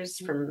papers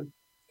from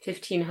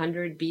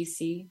 1500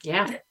 BC.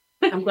 Yeah.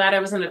 I'm glad I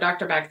wasn't a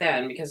doctor back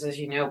then, because as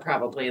you know,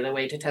 probably the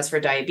way to test for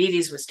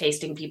diabetes was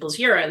tasting people's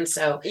urine.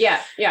 So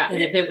yeah.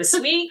 And if it was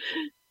sweet,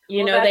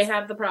 they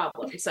have the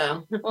problem.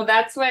 So well,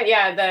 that's what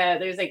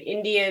there's like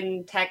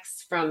Indian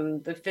texts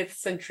from the 5th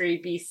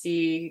century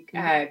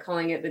BC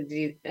calling it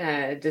the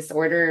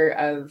disorder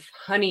of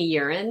honey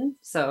urine.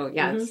 So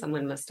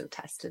someone must have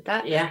tested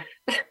that. Yeah.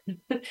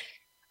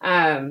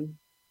 And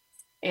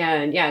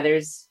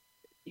there's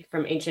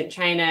from ancient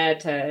China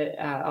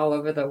to all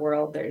over the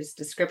world, there's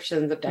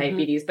descriptions of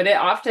diabetes, but it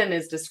often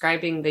is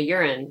describing the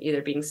urine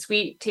either being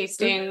sweet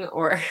tasting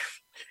or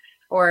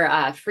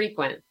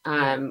frequent,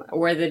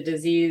 or the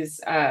disease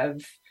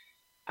of,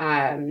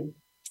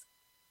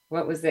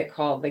 what was it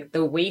called? Like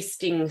the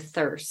wasting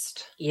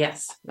thirst.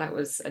 Yes. That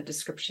was a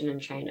description in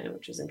China,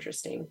 which was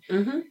interesting.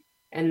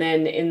 And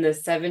then in the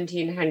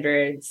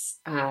 1700s,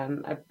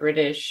 a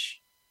British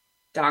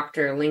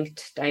doctor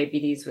linked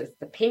diabetes with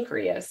the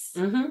pancreas,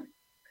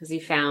 because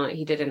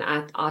he did an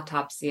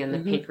autopsy and the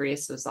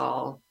pancreas was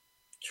all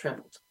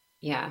shriveled.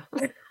 Yeah.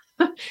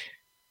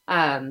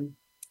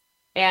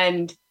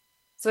 And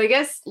so I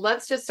guess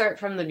let's just start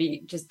from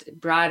the just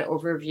broad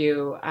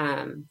overview.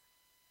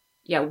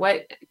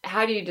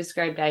 How do you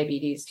describe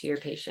diabetes to your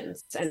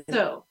patients? And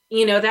so,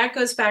 that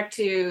goes back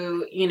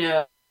to,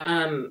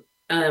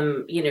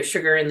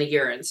 sugar in the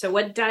urine. So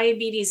what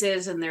diabetes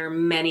is, and there are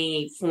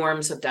many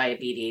forms of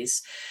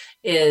diabetes,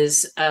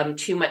 is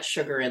too much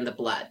sugar in the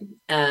blood.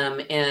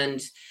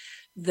 And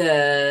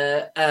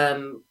the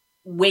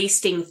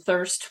wasting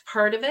thirst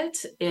part of it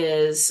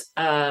is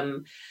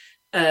well,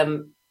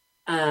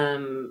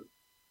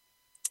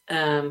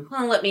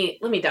 let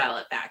me dial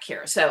it back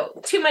here.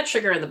 So too much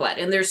sugar in the blood.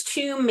 And there's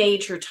two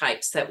major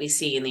types that we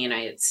see in the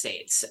United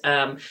States.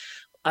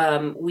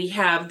 We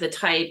have the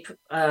type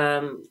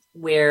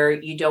where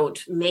you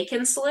don't make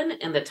insulin,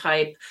 and the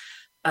type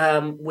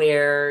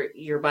where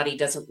your body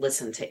doesn't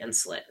listen to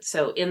insulin.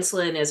 So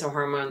insulin is a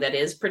hormone that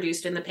is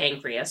produced in the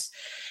pancreas,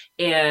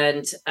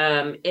 and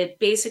it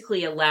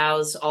basically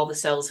allows all the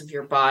cells of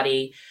your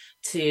body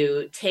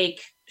to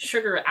take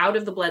sugar out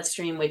of the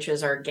bloodstream, which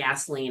is our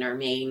gasoline, our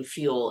main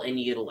fuel, and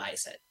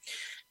utilize it.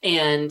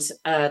 And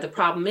the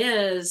problem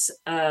is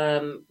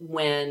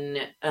when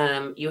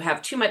you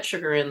have too much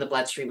sugar in the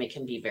bloodstream, it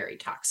can be very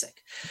toxic.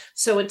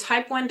 So in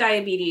type 1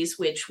 diabetes,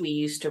 which we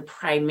used to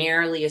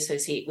primarily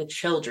associate with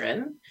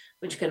children,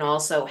 which can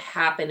also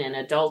happen in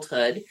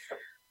adulthood,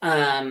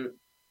 there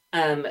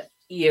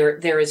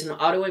is an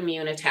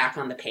autoimmune attack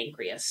on the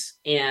pancreas.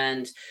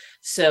 And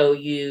so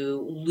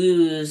you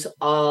lose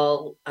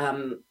all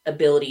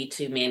ability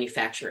to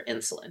manufacture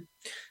insulin.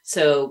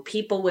 So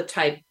people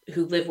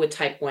who live with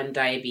type 1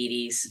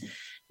 diabetes,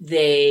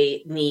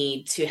 they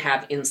need to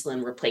have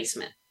insulin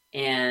replacement.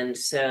 And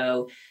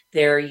so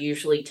they're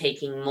usually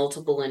taking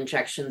multiple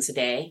injections a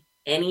day.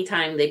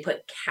 Anytime they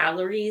put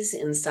calories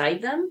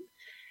inside them,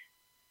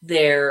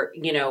 they're,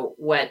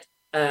 what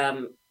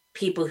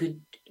people who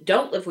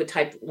don't live with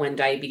type 1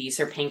 diabetes,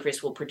 their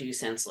pancreas will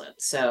produce insulin.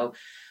 So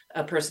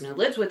a person who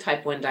lives with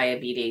type 1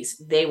 diabetes,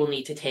 they will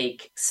need to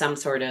take some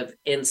sort of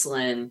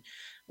insulin,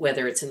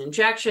 whether it's an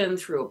injection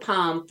through a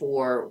pump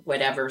or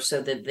whatever,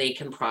 so that they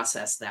can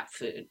process that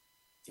food.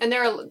 And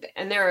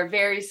there are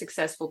very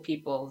successful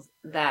people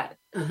that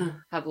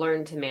have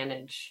learned to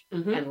manage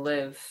and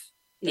live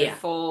their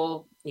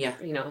full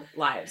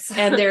lives.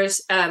 And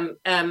there's and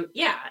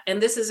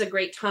this is a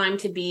great time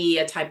to be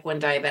a type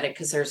 1 diabetic,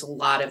 because there's a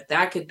lot of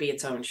that could be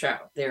its own show.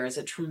 There is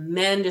a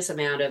tremendous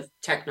amount of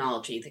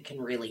technology that can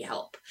really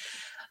help.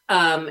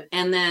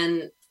 And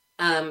then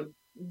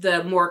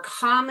the more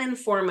common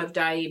form of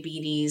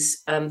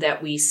diabetes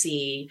that we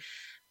see,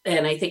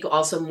 and I think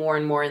also more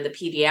and more in the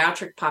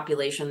pediatric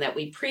population that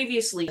we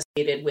previously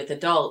associated with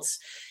adults,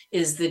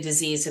 is the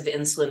disease of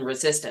insulin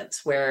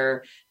resistance,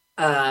 where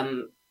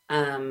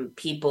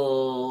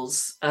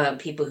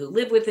people who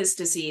live with this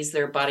disease,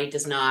 their body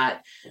does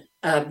not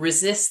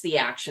resist the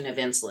action of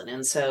insulin,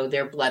 and so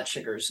their blood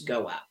sugars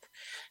go up.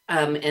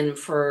 And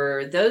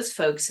for those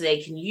folks,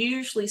 they can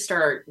usually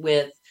start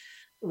with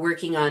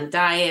working on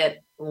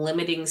diet,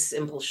 limiting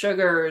simple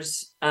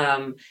sugars,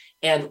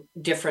 and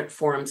different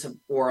forms of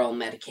oral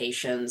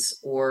medications,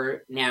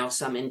 or now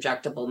some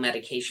injectable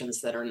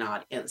medications that are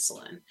not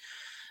insulin.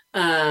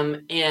 And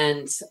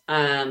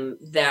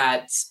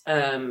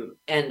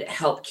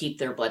help keep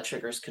their blood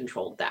sugars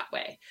controlled that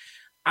way.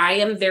 I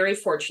am very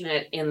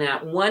fortunate in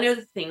that one of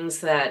the things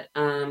that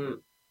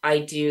I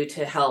do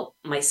to help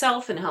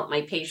myself and help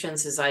my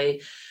patients is I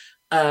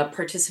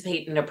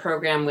participate in a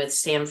program with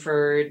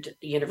Stanford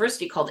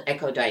University called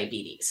Echo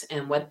Diabetes.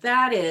 And what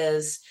that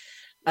is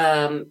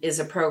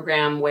a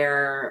program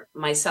where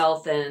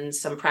myself and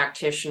some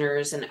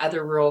practitioners and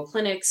other rural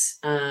clinics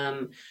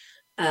in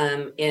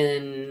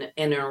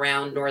and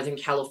around Northern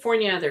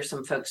California. There's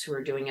some folks who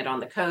are doing it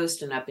on the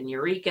coast and up in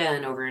Eureka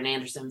and over in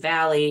Anderson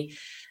Valley.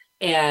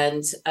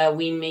 And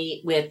we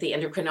meet with the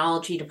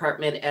endocrinology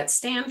department at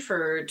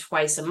Stanford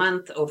twice a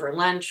month over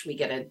lunch. We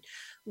get a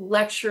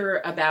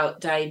lecture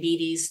about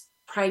diabetes,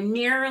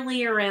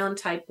 primarily around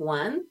type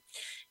 1,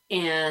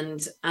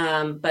 and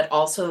but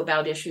also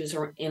about issues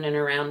in and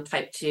around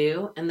type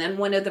 2. And then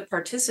one of the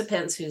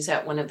participants who's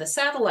at one of the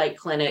satellite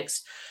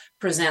clinics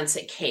presents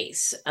a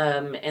case,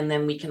 and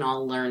then we can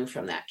all learn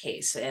from that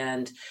case.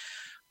 And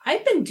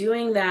I've been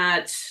doing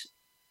that,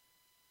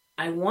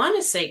 I want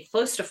to say,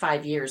 close to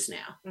 5 years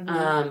now.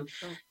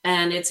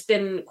 And it's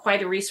been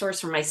quite a resource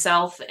for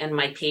myself and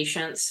my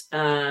patients.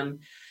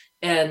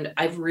 And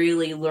I've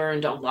really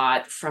learned a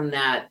lot from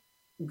that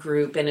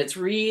group, and it's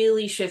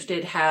really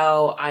shifted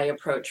how I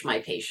approach my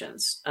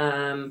patients.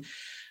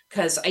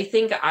 Because I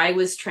think I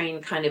was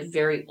trained kind of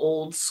very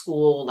old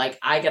school, like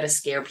I got to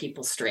scare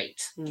people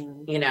straight,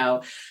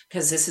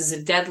 because this is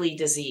a deadly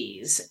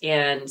disease.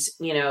 And,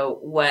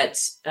 what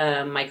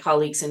my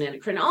colleagues in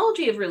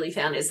endocrinology have really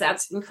found is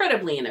that's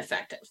incredibly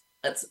ineffective.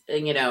 That's,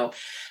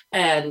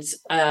 and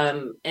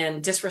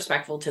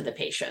disrespectful to the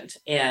patient,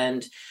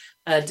 and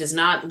does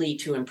not lead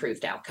to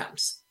improved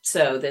outcomes.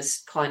 So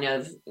this kind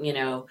of,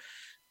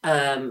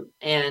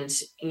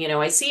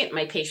 I see it in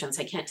my patients.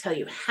 I can't tell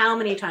you how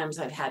many times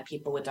I've had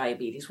people with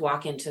diabetes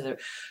walk into the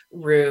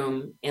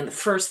room and the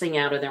first thing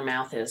out of their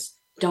mouth is,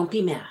 "Don't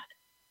be mad.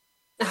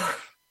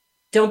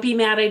 Don't be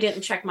mad I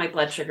didn't check my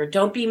blood sugar.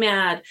 Don't be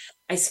mad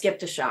I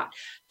skipped a shot.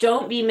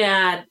 Don't be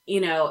mad,"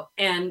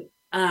 and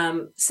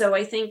so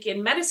I think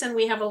in medicine,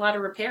 we have a lot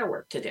of repair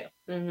work to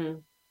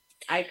do.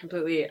 I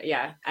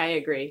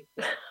agree.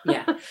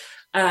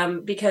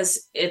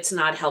 Because it's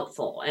not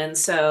helpful. And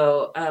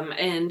so,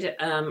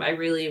 I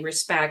really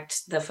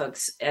respect the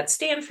folks at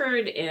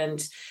Stanford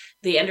and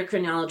the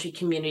endocrinology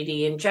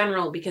community in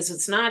general, because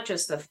it's not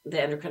just the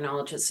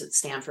endocrinologists at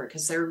Stanford,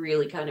 because they're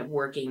really kind of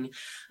working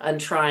on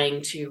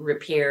trying to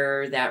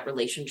repair that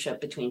relationship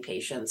between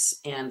patients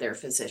and their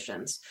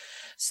physicians,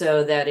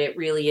 so that it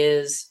really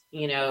is,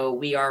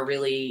 we are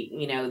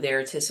really,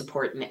 there to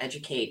support and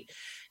educate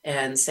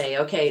and say,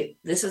 okay,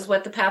 this is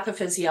what the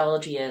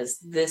pathophysiology is.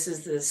 This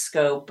is the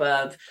scope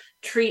of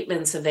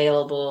treatments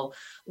available.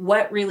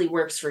 What really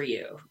works for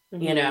you,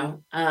 and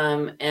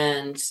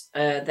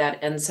that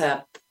ends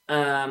up,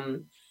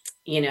 and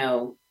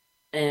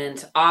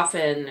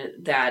often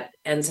that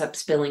ends up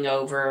spilling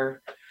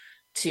over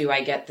to,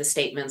 I get the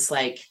statements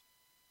like,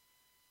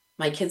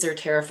 "My kids are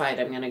terrified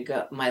I'm going to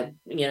go,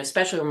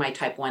 especially with my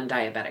type 1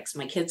 diabetics,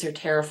 my kids are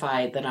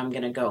terrified that I'm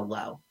going to go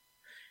low.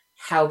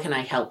 How can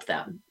I help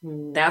them?"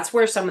 That's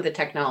where some of the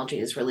technology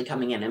is really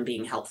coming in and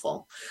being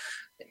helpful.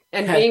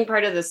 And being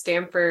part of the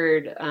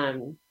Stanford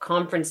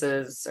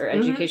conferences or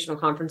educational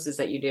conferences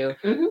that you do,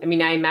 I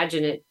mean, I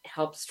imagine it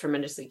helps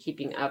tremendously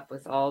keeping up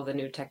with all the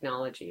new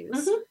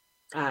technologies.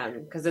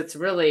 Because it's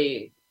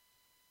really,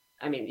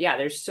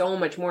 there's so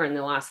much more in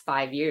the last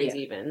 5 years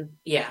even.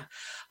 Yeah.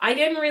 I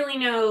didn't really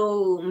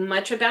know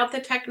much about the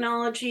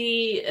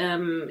technology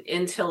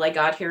until I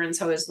got here. And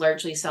so I was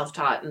largely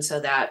self-taught. And so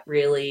that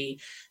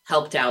really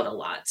helped out a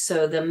lot.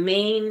 So the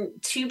main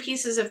 2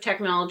 pieces of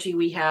technology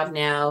we have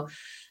now,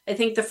 I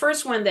think the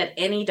first one that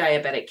any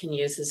diabetic can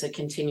use is a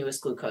continuous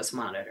glucose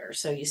monitor.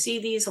 So you see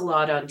these a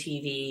lot on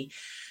TV.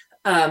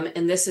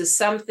 And this is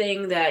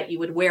something that you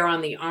would wear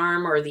on the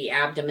arm or the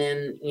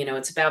abdomen.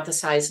 It's about the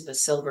size of a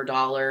silver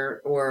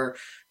dollar, or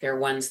they're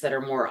ones that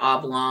are more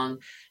oblong.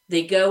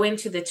 They go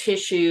into the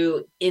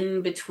tissue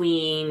in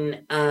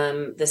between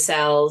the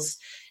cells,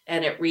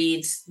 and it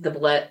reads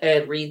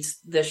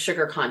the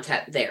sugar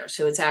content there.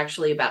 So it's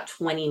actually about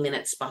 20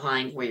 minutes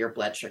behind where your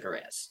blood sugar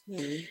is.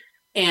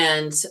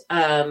 And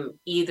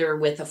either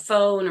with a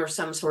phone or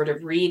some sort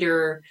of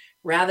reader,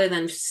 rather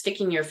than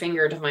sticking your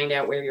finger to find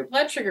out where your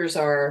blood sugars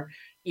are,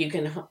 you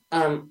can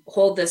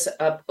hold this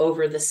up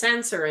over the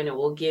sensor and it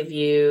will give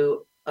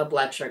you a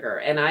blood sugar.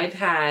 And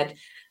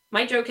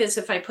my joke is,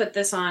 if I put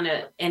this on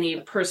any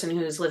person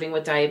who's living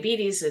with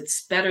diabetes,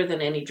 it's better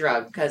than any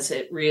drug, because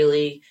it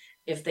really,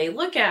 if they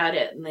look at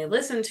it and they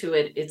listen to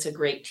it, it's a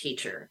great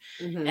teacher.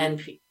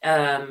 And,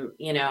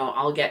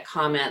 I'll get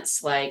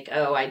comments like,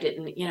 "Oh, I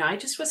didn't, I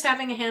just was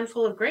having a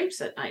handful of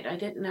grapes at night. I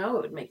didn't know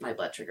it would make my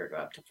blood sugar go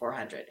up to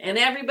 400. And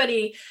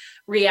everybody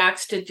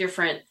reacts to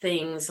different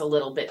things a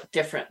little bit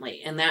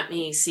differently. And that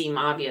may seem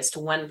obvious to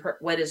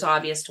what is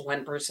obvious to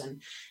one person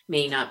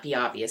may not be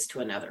obvious to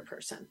another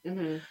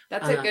person.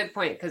 That's a good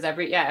point, because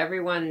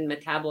everyone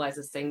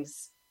metabolizes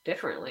things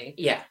differently,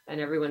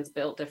 and everyone's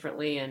built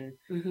differently, and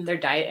their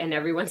diet and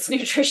everyone's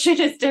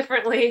nutrition is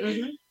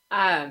differently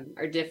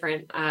or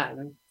different,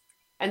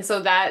 and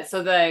so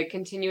the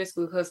continuous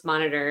glucose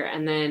monitor,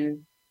 and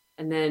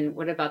then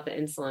what about the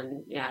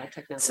insulin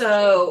technology?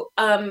 So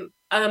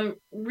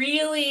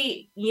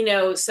Really,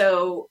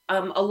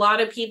 a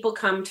lot of people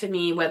come to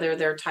me, whether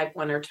they're type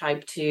 1 or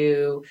type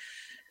 2,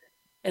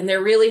 and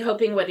they're really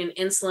hoping what an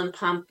insulin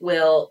pump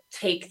will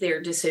take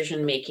their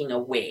decision making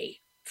away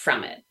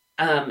from it.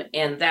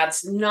 And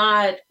that's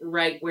not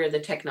right where the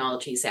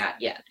technology's at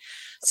yet.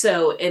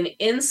 So an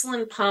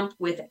insulin pump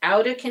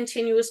without a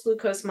continuous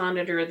glucose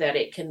monitor that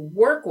it can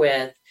work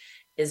with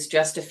is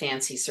just a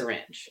fancy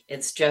syringe.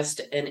 It's just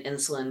an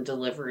insulin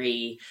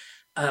delivery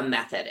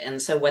method.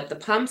 And so what the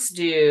pumps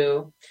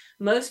do,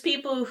 most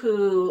people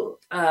who,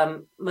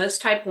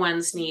 most type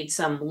 1s need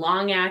some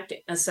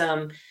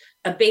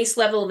a base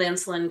level of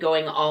insulin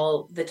going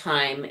all the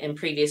time. And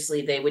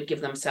previously they would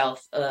give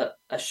themselves a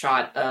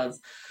shot of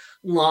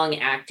long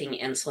acting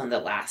insulin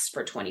that lasts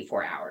for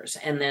 24 hours.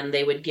 And then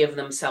they would give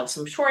themselves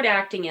some short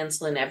acting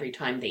insulin every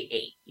time they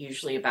ate,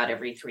 usually about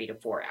every 3 to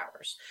 4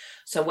 hours.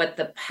 So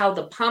how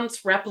the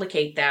pumps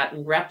replicate that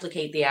and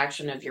replicate the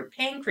action of your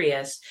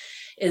pancreas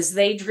is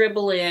they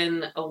dribble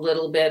in a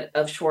little bit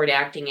of short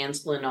acting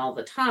insulin all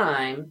the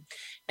time.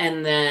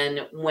 And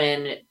then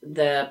when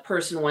the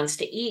person wants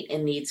to eat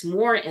and needs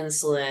more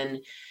insulin,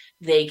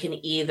 they can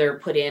either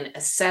put in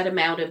a set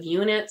amount of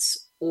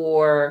units,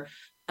 or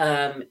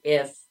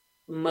if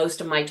most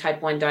of my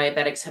type 1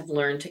 diabetics have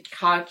learned to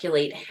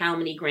calculate how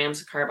many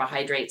grams of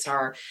carbohydrates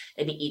are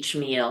in each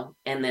meal,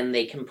 and then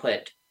they can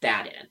put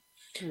that in.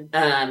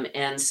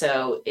 And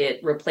so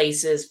it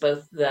replaces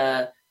both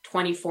the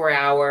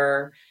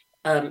 24-hour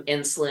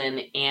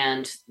insulin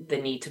and the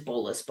need to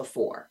bolus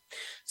before.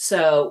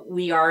 So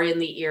we are in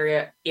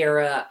the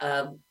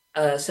era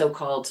of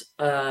so-called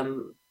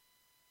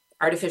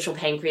artificial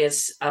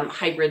pancreas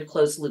hybrid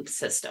closed loop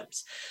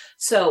systems.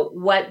 So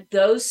what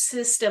those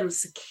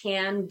systems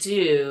can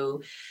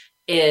do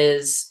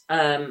is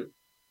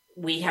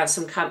we have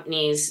some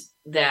companies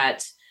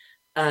that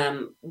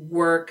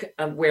work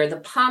where the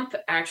pump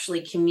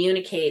actually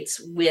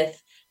communicates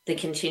with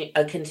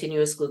a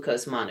continuous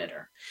glucose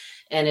monitor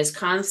and is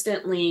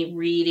constantly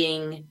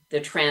reading the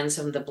trends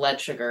of the blood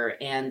sugar,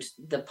 and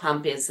the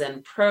pump is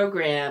then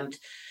programmed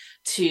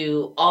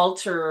to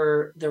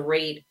alter the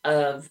rate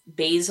of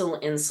basal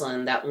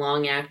insulin, that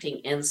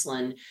long-acting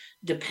insulin,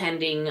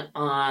 depending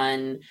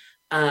on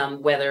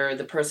whether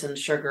the person's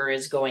sugar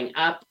is going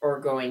up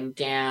or going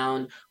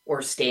down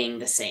or staying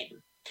the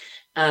same.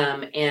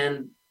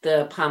 And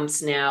the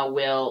pumps now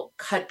will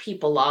cut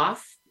people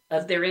off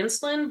of their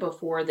insulin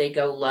before they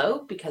go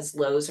low, because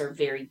lows are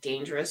very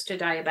dangerous to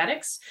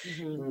diabetics.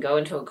 Mm-hmm. You can go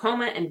into a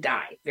coma and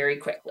die very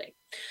quickly.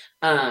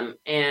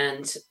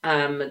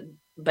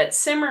 But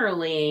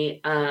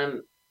similarly,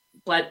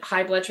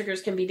 high blood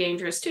sugars can be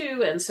dangerous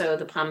too. And so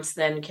the pumps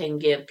then can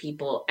give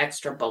people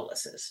extra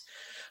boluses.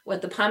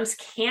 What the pumps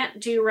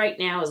can't do right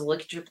now is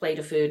look at your plate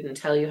of food and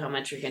tell you how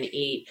much you're going to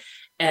eat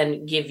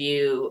and give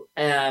you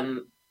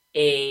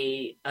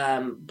a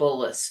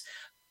bolus.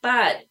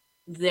 But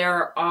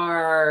there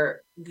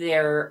are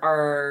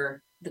the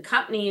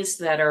companies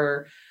that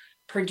are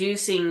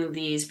producing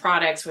these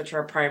products, which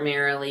are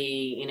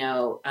primarily,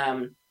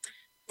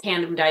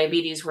 Tandem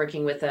Diabetes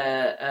working with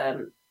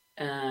a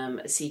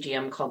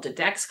CGM called the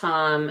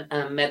Dexcom,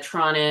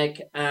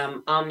 Medtronic,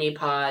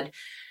 Omnipod.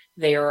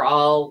 They are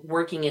all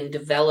working in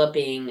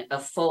developing a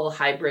full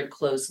hybrid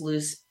closed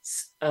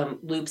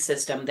loop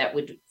system that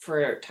would,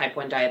 for type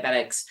 1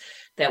 diabetics,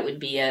 that would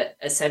be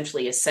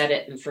essentially a set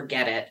it and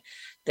forget it.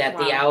 That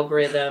wow. The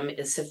algorithm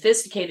is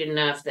sophisticated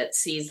enough that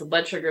sees the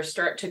blood sugar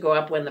start to go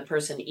up when the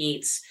person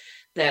eats,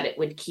 that it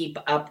would keep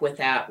up with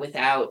that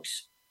without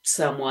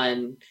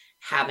someone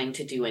having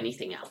to do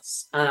anything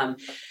else. And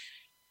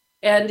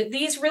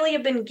these really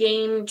have been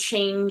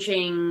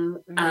game-changing,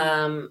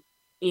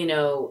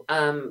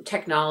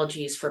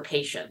 technologies for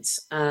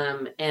patients.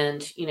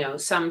 And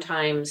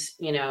sometimes,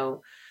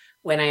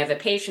 when I have a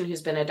patient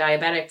who's been a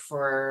diabetic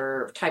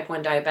for type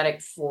 1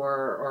 diabetic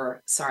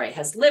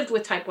has lived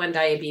with type 1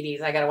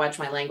 diabetes, I got to watch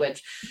my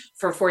language,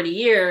 for 40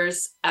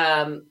 years.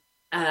 And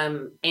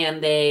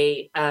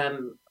they,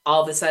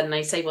 all of a sudden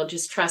I say, well,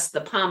 just trust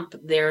the pump.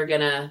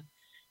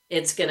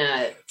 It's going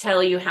to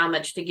tell you how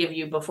much to give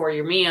you before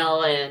your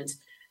meal and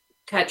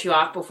cut you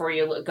off before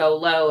you go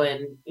low.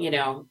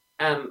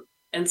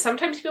 And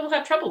sometimes people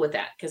have trouble with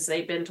that because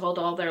they've been told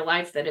all their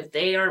life that if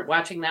they aren't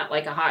watching that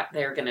like a hawk,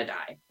 they're going to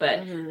die.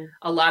 But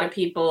a lot of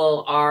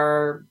people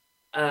are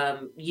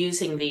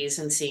using these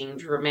and seeing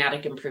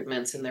dramatic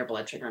improvements in their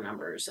blood sugar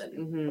numbers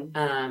and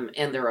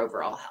their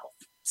overall health.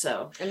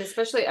 So, and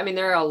especially,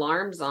 there are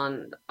alarms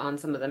on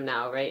some of them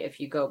now, right? If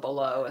you go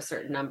below a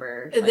certain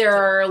number, there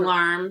are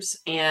alarms,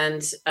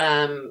 and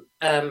so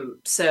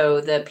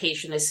the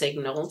patient is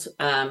signaled,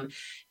 and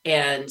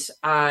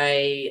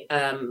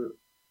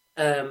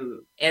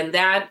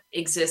that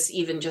exists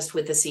even just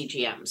with the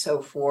CGM.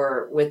 So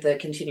with the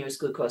continuous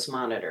glucose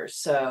monitor.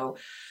 So,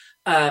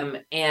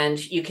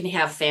 and you can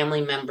have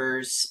family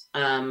members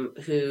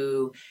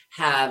who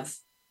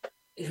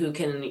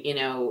can,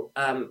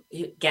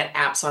 get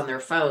apps on their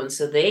phone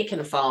so they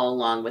can follow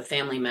along with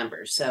family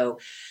members. So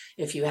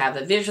if you have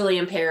a visually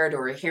impaired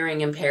or a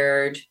hearing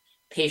impaired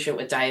patient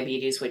with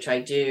diabetes, which I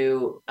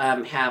do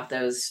have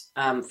those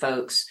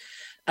folks,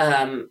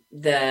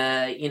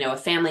 a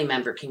family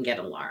member can get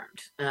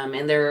alarmed.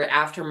 And there are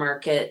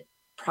aftermarket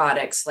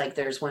products, like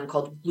there's one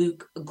called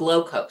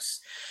glucose.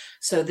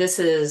 So this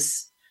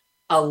is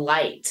a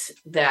light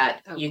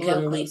that you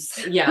glucose.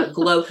 can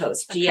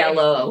glucose,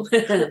 GLO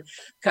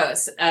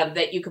cos,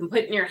 that you can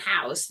put in your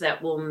house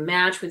that will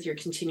match with your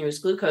continuous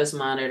glucose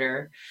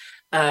monitor.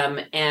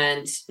 And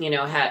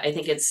I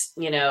think it's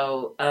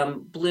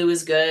blue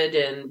is good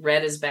and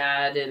red is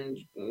bad, and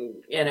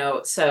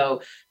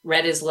so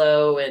red is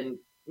low, and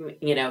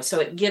so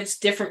it gives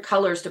different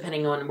colors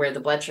depending on where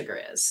the blood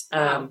sugar is.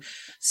 Wow.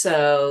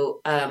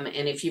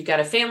 And if you've got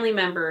a family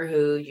member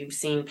who you've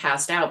seen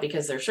passed out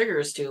because their sugar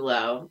is too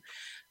low,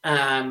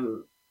 I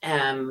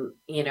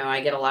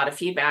get a lot of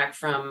feedback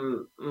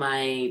from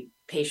my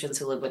patients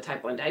who live with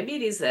type 1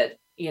 diabetes that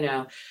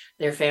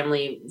their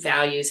family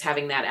values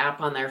having that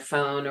app on their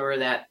phone, or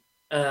that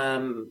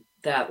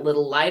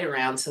little light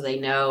around, so they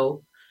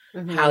know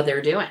how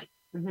they're doing.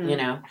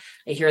 I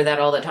hear that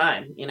all the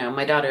time.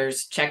 My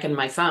daughter's checking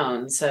my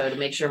phone to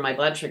make sure my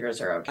blood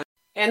sugars are okay.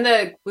 And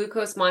the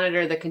glucose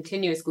monitor, the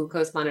continuous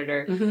glucose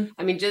monitor,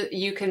 I mean, just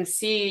you can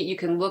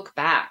look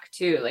back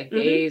too, like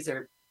days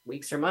or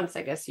weeks or months.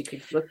 I guess you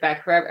could look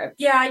back forever.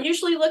 Yeah, I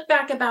usually look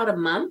back about a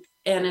month,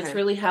 and it's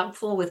really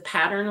helpful with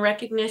pattern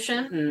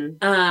recognition.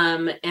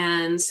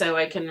 And so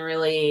I can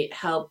really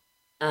help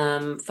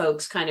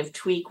folks kind of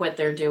tweak what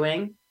they're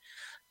doing.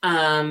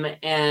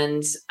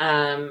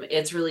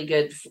 It's really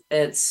good.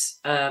 It's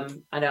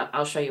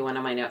I'll show you one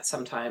of my notes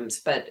sometimes,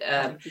 but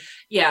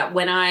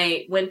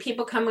when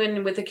people come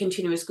in with a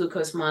continuous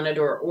glucose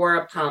monitor or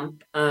a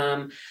pump,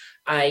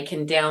 I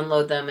can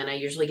download them, and I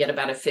usually get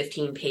about a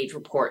 15-page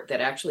report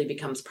that actually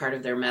becomes part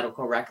of their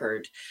medical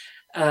record.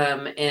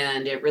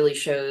 And it really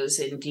shows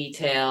in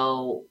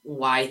detail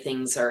why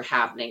things are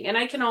happening. And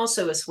I can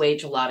also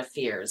assuage a lot of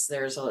fears.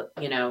 There's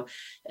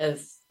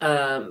if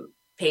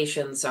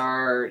patients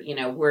are,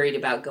 worried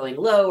about going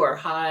low or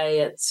high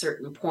at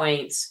certain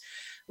points,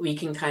 we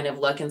can kind of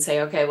look and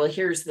say, okay, well,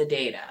 here's the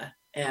data,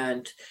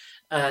 and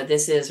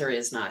this is or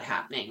is not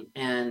happening.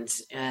 And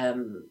a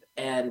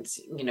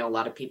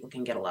lot of people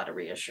can get a lot of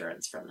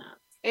reassurance from that.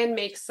 And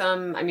make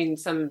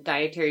some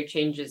dietary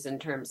changes in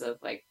terms of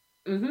like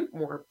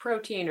more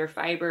protein or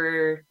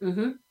fiber.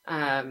 So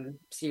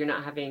you're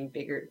not having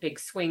big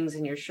swings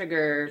in your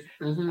sugar.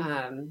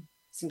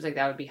 Seems like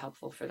that would be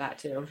helpful for that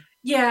too.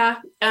 Yeah.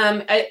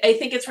 I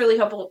think it's really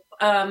helpful.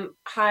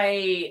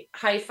 High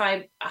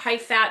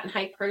fat and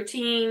high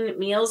protein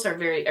meals are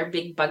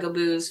big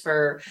bugaboos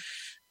for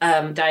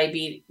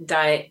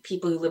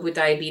people who live with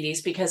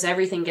diabetes, because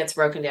everything gets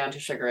broken down to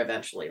sugar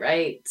eventually,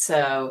 right?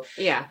 So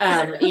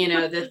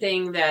the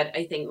thing that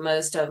I think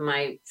most of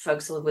my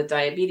folks who live with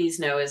diabetes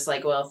know is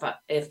like, well,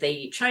 if they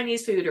eat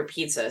Chinese food or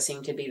pizza,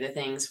 seem to be the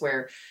things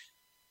where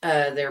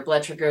their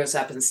blood sugar goes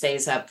up and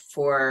stays up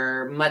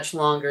for much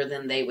longer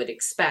than they would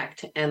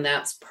expect. And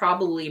that's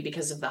probably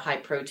because of the high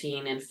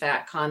protein and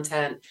fat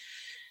content.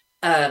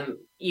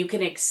 You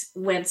can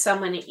when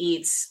someone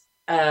eats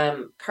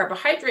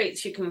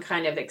carbohydrates, you can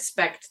kind of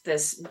expect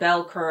this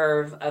bell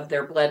curve of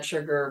their blood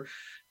sugar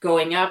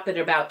going up at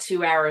about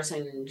 2 hours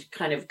and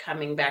kind of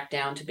coming back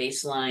down to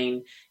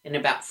baseline in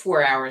about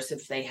 4 hours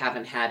if they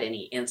haven't had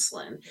any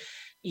insulin.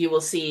 You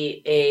will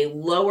see a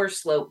lower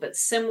slope but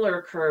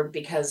similar curve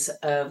because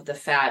of the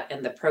fat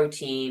and the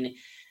protein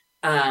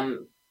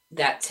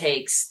that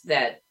takes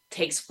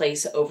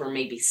place over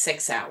maybe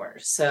 6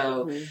 hours.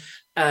 So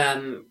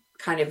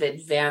kind of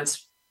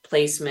advanced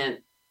placement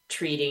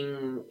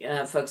treating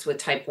folks with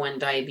type 1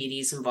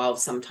 diabetes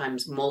involves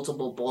sometimes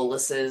multiple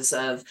boluses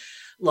of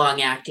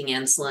long-acting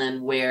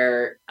insulin,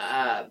 where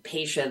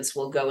patients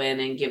will go in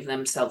and give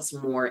themselves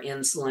more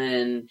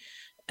insulin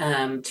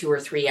 2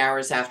 or 3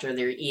 hours after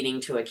they're eating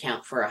to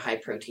account for a high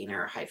protein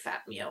or a high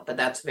fat meal. But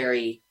that's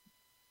not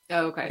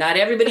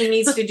everybody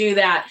needs to do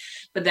that,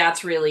 but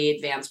that's really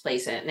advanced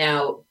placement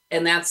now.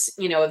 And that's,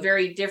 a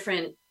very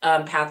different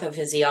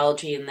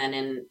pathophysiology. And then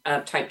in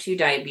type 2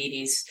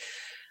 diabetes,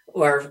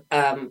 or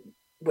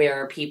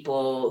where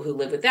people who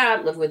live with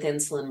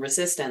insulin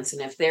resistance.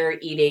 And if they're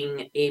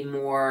eating a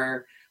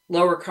more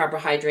lower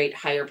carbohydrate,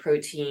 higher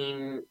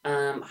protein,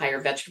 higher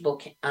vegetable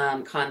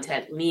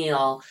content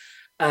meal,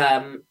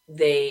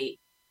 the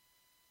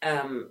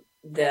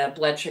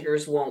blood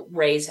sugars won't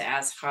raise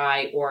as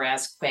high or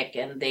as quick,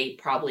 and they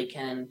probably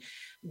can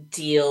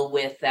deal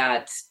with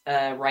that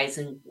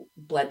rising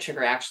blood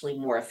sugar actually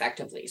more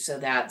effectively. So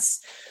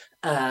that's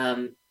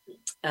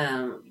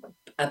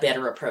a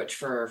better approach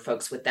for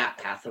folks with that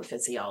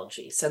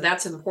pathophysiology. So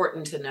that's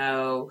important to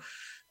know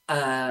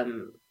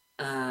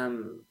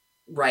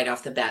right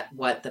off the bat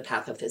what the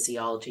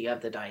pathophysiology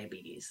of the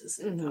diabetes is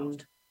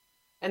involved.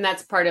 And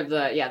that's part of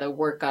the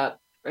workup,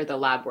 or the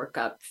lab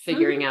workup,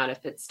 figuring out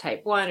if it's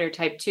type 1 or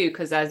type 2,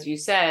 because as you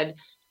said,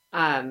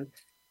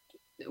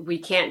 we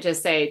can't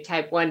just say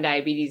type 1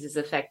 diabetes is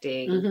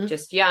affecting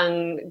just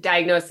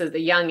diagnosed at the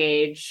young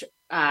age,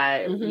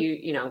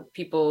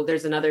 People,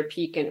 there's another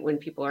peak when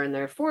people are in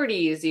their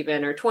 40s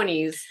even, or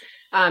 20s.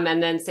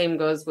 And then same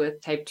goes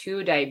with type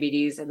 2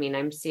 diabetes. I mean,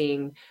 I'm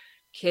seeing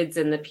kids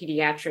in the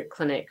pediatric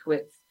clinic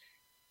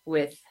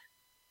with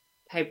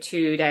type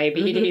 2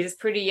 diabetes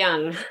pretty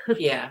young.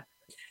 Yeah.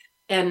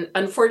 And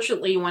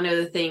unfortunately, one of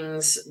the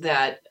things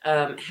that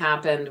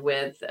happened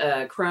with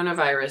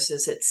coronavirus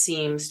is it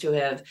seems to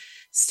have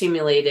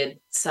stimulated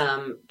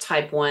some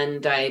type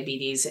 1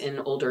 diabetes in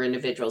older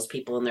individuals.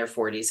 People in their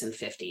 40s and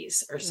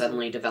 50s are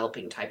suddenly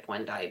developing type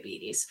 1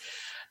 diabetes.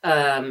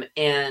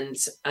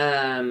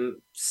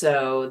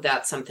 So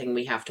that's something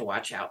we have to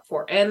watch out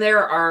for. And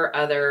there are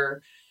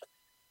other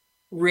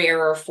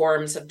rarer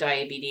forms of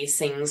diabetes,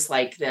 things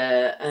like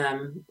the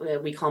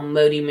we call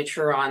MODY,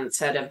 mature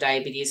onset of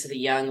diabetes of the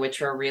young,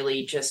 which are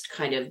really just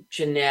kind of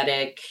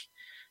genetic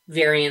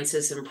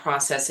variances in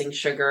processing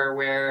sugar,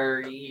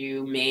 where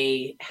you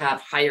may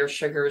have higher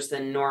sugars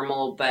than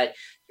normal, but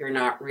you're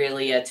not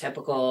really a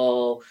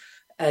typical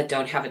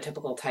don't have a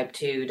typical type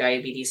 2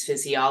 diabetes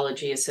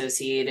physiology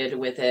associated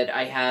with it.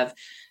 I have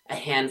a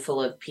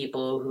handful of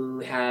people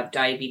who have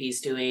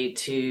diabetes due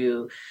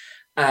to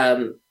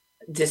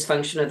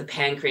dysfunction of the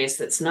pancreas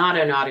that's not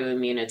an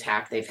autoimmune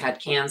attack. They've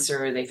had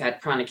cancer, they've had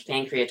chronic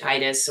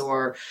pancreatitis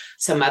or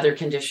some other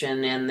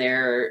condition, and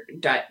their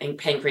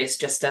pancreas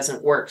just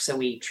doesn't work. So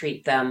we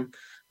treat them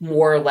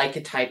more like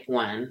a type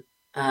 1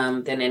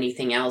 than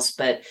anything else,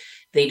 but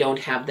they don't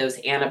have those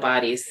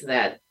antibodies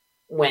that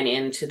went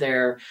into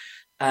their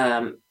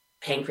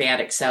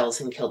pancreatic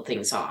cells and killed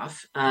things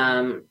off.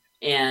 That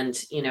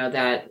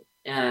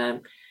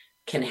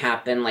can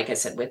happen, like I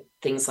said, with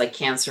things like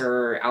cancer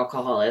or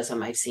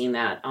alcoholism. I've seen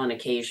that on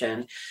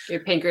occasion.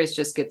 Your pancreas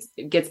just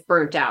gets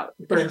burnt out,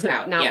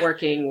 not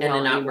working well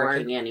and not anymore.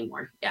 working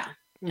anymore. Yeah.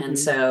 And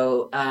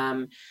so,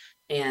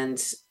 and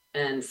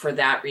for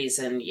that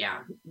reason,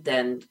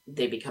 then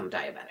they become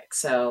diabetic.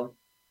 So,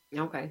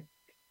 okay.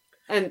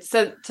 And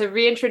so to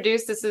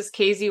reintroduce, this is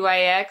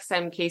KZYX.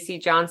 I'm Casey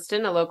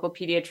Johnston, a local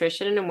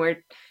pediatrician, and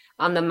we're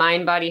on the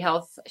Mind Body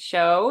Health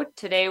show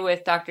today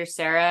with Dr.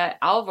 Sarah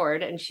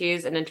Alvord, and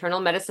she's an internal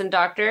medicine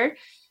doctor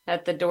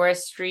at the Dora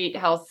Street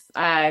Health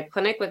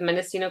Clinic with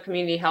Mendocino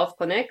Community Health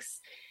Clinics.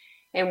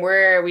 And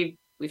we've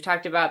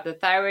talked about the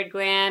thyroid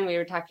gland, we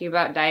were talking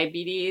about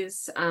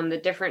diabetes,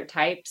 the different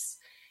types.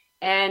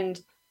 And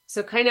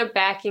so kind of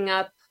backing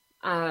up,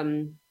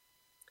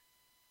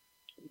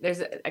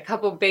 there's a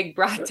couple big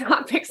broad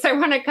topics I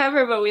want to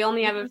cover, but we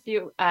only have a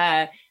few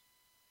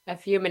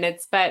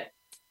minutes. But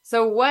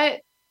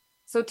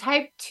so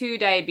type 2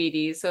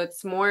 diabetes, so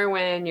it's more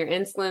when your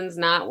insulin's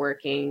not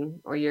working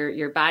or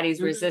your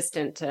body's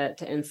resistant to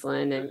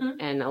insulin,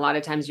 and a lot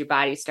of times your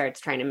body starts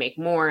trying to make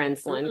more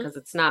insulin because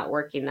it's not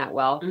working that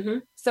well.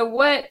 So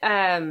what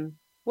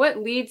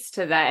leads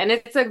to that? And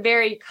it's a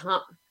very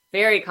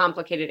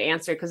complicated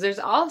answer, because there's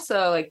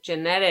also like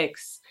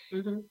genetics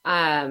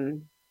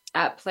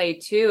at play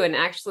too. And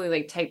actually,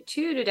 like type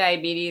 2 to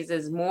diabetes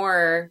is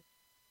more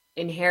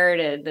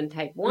inherited than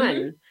type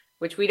 1.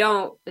 Which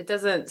it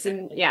doesn't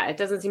seem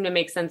to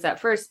make sense at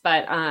first,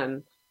 but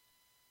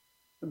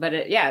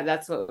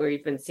that's what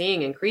we've been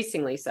seeing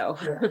increasingly so,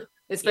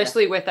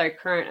 especially with our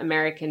current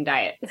American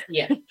diet.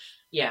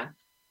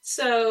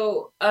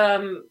 So,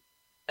 so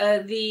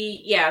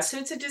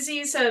it's a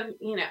disease of,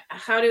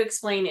 how to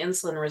explain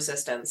insulin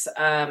resistance.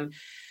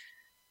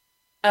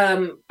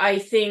 I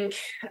think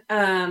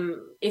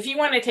if you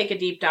want to take a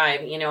deep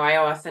dive, I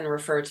often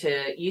refer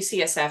to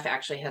UCSF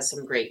actually has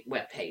some great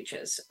web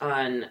pages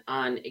on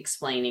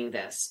explaining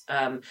this.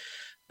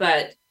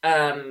 But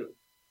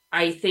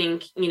I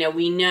think,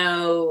 we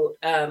know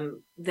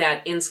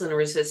that insulin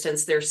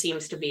resistance, there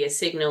seems to be a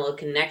signal of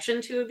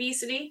connection to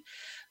obesity,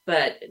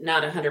 but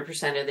not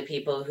 100% of the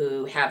people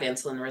who have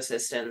insulin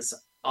resistance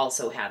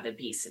also have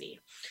obesity.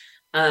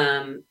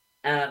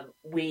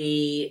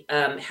 We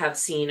have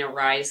seen a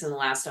rise in the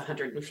last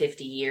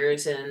 150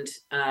 years, and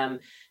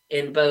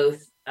in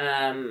both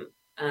insulin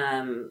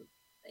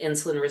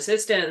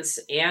resistance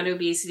and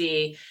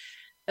obesity,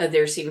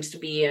 there seems to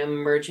be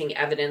emerging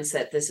evidence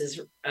that this is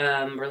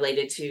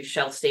related to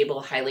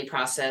shelf-stable, highly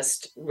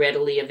processed,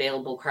 readily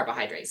available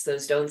carbohydrates.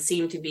 Those don't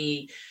seem to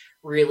be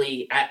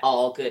really at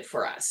all good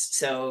for us.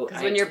 So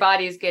when your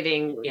body's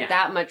getting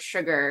that much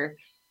sugar,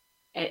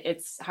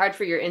 it's hard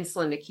for your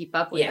insulin to keep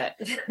up with it.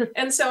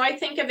 And so I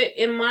think of it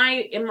in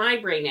my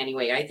brain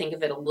anyway, I think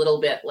of it a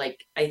little bit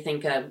like I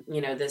think of,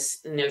 this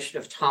notion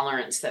of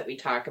tolerance that we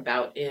talk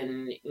about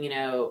in,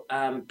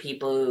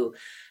 people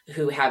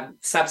who have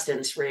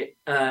substance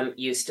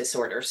use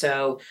disorder.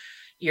 So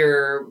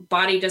your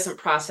body doesn't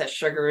process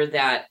sugar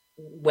that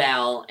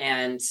well.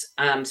 And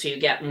so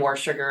you get more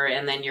sugar,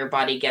 and then your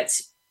body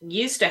gets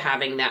used to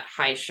having that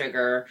high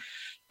sugar.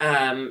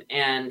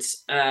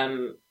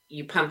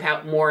 You pump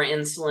out more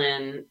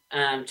insulin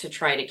to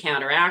try to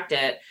counteract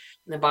it.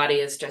 And the body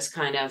is just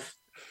kind of,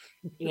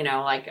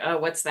 like, oh,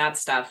 what's that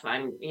stuff?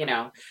 And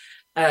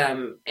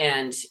so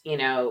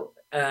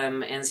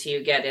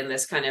you get in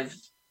this kind of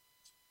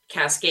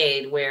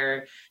cascade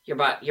where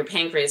your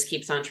pancreas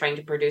keeps on trying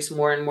to produce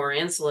more and more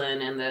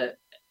insulin, and the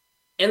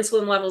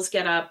insulin levels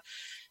get up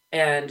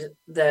and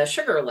the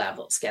sugar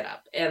levels get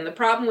up. And the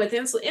problem with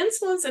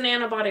insulin's an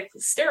anabolic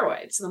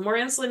steroid. So the more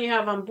insulin you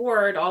have on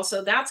board,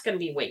 also that's going to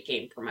be weight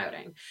gain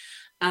promoting.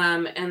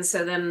 And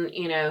so then,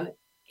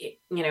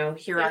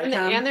 here I come.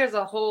 And there's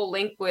a whole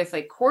link with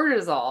like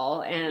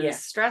cortisol and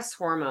stress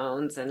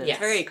hormones, and it's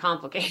very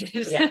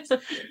complicated. Yes.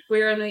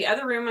 We're in the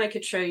other room. I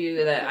could show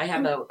you that I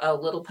have a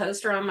little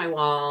poster on my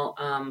wall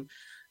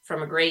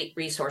from a great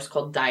resource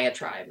called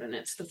Diatribe, and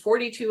it's the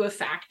 42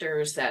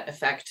 factors that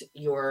affect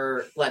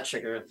your blood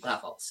sugar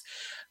levels.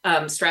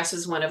 Stress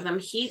is one of them.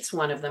 Heat's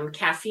one of them.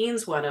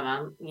 Caffeine's one of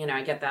them.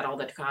 I get that all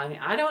the time.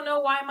 I don't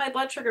know why my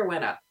blood sugar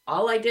went up.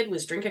 All I did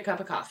was drink a cup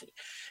of coffee.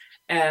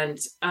 And,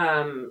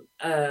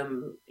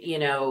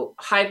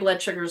 high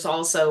blood sugars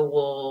also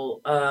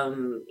will,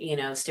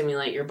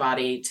 stimulate your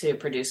body to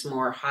produce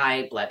more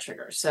high blood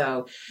sugar.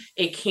 So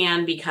it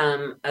can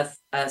become a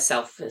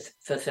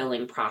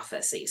self-fulfilling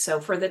prophecy.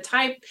 So for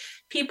the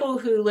people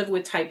who live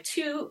with type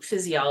 2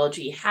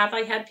 physiology, have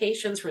I had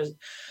patients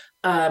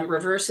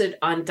reverse it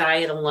on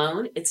diet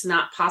alone? It's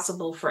not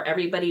possible for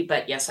everybody,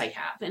 but yes, I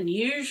have. And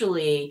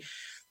usually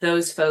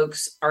those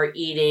folks are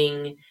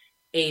eating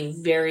a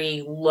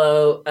very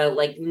low,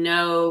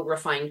 no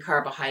refined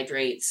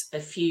carbohydrates, a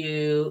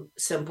few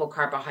simple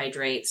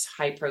carbohydrates,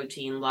 high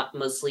protein,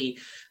 mostly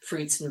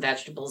fruits and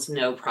vegetables,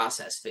 no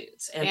processed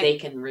foods. And they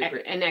can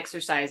and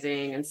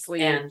exercising and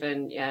sleep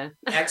and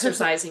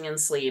exercising and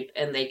sleep,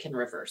 and they can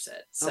reverse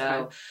it.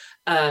 So,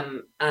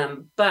 and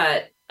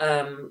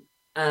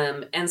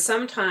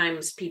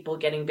sometimes people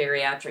getting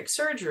bariatric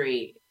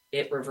surgery,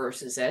 it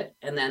reverses it.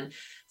 And then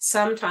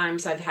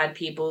sometimes I've had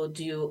people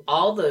do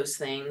all those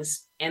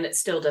things and it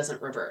still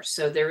doesn't reverse.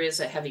 So there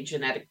is a heavy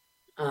genetic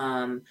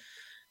component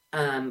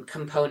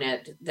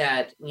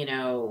that,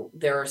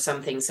 there are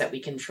some things that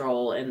we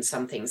control and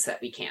some things that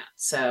we can't.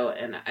 So,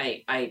 and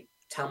I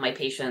tell my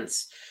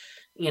patients,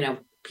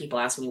 people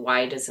ask me,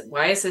 why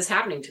is this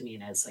happening to me?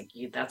 And it's like,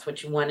 that's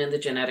what you won in the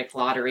genetic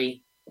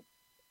lottery.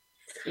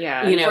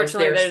 Yeah.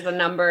 Unfortunately, there's a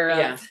number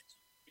of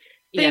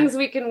things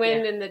we can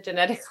win in the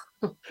genetic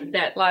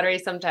that lottery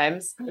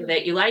sometimes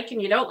that you like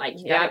and you don't like.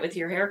 You got it with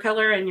your hair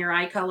color and your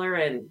eye color.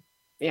 And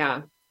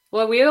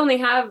well, we only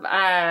have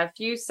a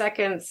few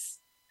seconds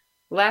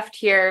left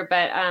here,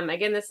 but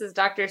again, this is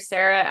Dr.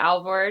 Sarah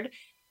Alvord,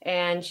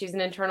 and she's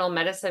an internal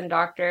medicine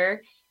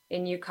doctor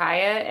in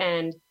Ukiah,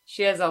 and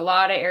she has a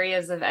lot of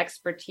areas of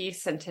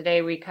expertise. And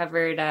today we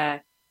covered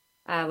a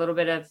little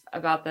bit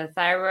about the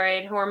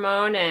thyroid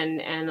hormone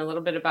and a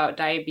little bit about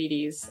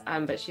diabetes,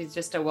 but she's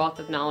just a wealth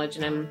of knowledge,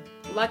 and I'm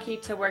lucky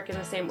to work in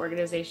the same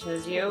organization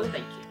as you.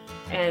 Thank you.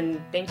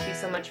 And thank you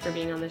so much for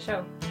being on the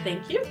show.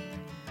 Thank you.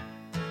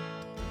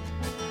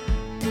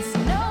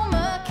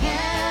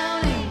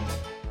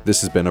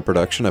 This has been a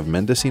production of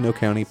Mendocino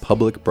County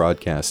Public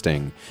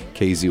Broadcasting,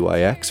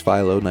 KZYX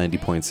Philo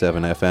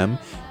 90.7 FM,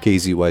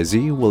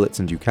 KZYZ Willits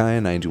and Ukiah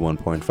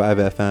 91.5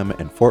 FM,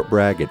 and Fort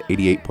Bragg at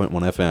 88.1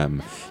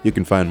 FM. You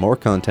can find more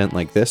content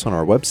like this on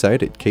our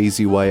website at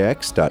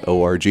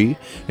kzyx.org,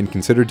 and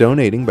consider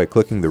donating by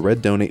clicking the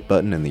red donate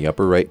button in the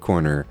upper right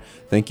corner.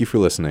 Thank you for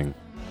listening.